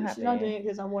to be happy. She's not doing it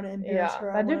because I want to embarrass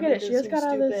her. I do get it. She just got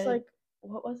out of this like,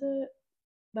 what was it?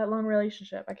 That long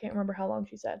relationship. I can't remember how long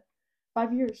she said.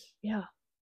 5 years. Yeah,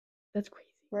 that's crazy.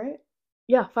 Right?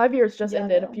 Yeah, 5 years just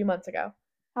ended a few months ago.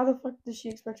 How the fuck does she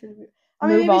expect her to be? I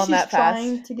mean, maybe she's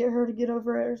trying to get her to get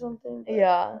over it or something.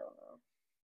 Yeah. I don't know.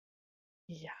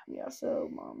 Yeah. So,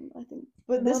 Mom, I think.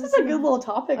 But this is a good little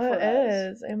topic for us. It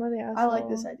is. Am I the asshole? I like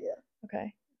this idea.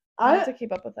 Okay. I have to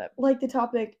keep up with it. Like the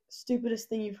topic, stupidest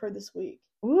thing you've heard this week.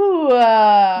 Ooh.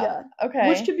 Yeah. Okay.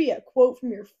 Which could be a quote from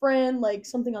your friend, like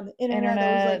something on the internet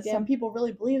that was like, damn, people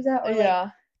really believe that.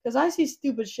 Or because I see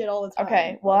stupid shit all the time.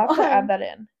 Okay. We'll have to add that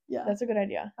in. Yeah. That's a good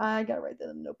idea. I gotta write that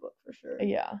in the notebook for sure.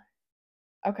 Yeah.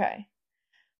 Okay.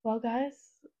 Well, guys,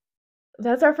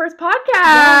 that's our first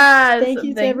podcast. Thank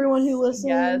you to everyone who listens.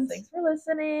 Yes, thanks for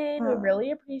listening. We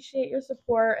really appreciate your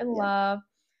support and love.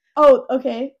 Oh,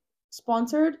 okay.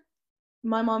 Sponsored.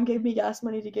 My mom gave me gas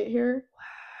money to get here. Wow.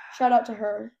 Shout out to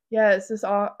her. Yes, this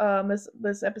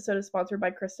episode is sponsored by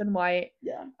Kristen White.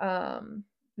 Yeah.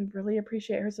 We really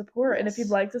appreciate her support. Yes. And if you'd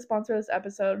like to sponsor this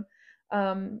episode,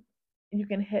 you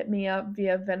can hit me up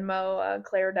via Venmo,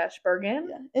 Claire-Bergen.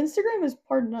 Yeah. Instagram is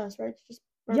Pardon Us, right? Just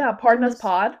Pardon Us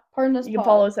Pod. Pardon Us. You can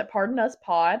follow us at Pardon Us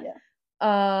Pod.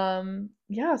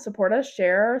 Yeah. Support us,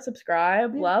 share,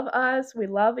 subscribe, love us. We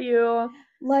love you.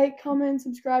 Like, comment,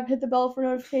 subscribe, hit the bell for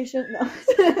notification. No.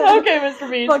 Okay, Mr.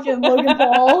 Beast. Fucking Logan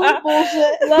Paul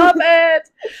bullshit. Love it.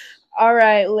 All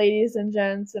right, ladies and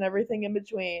gents and everything in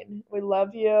between. We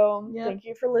love you. Yep. Thank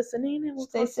you for listening, and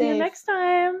we'll see you next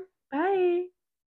time. Bye.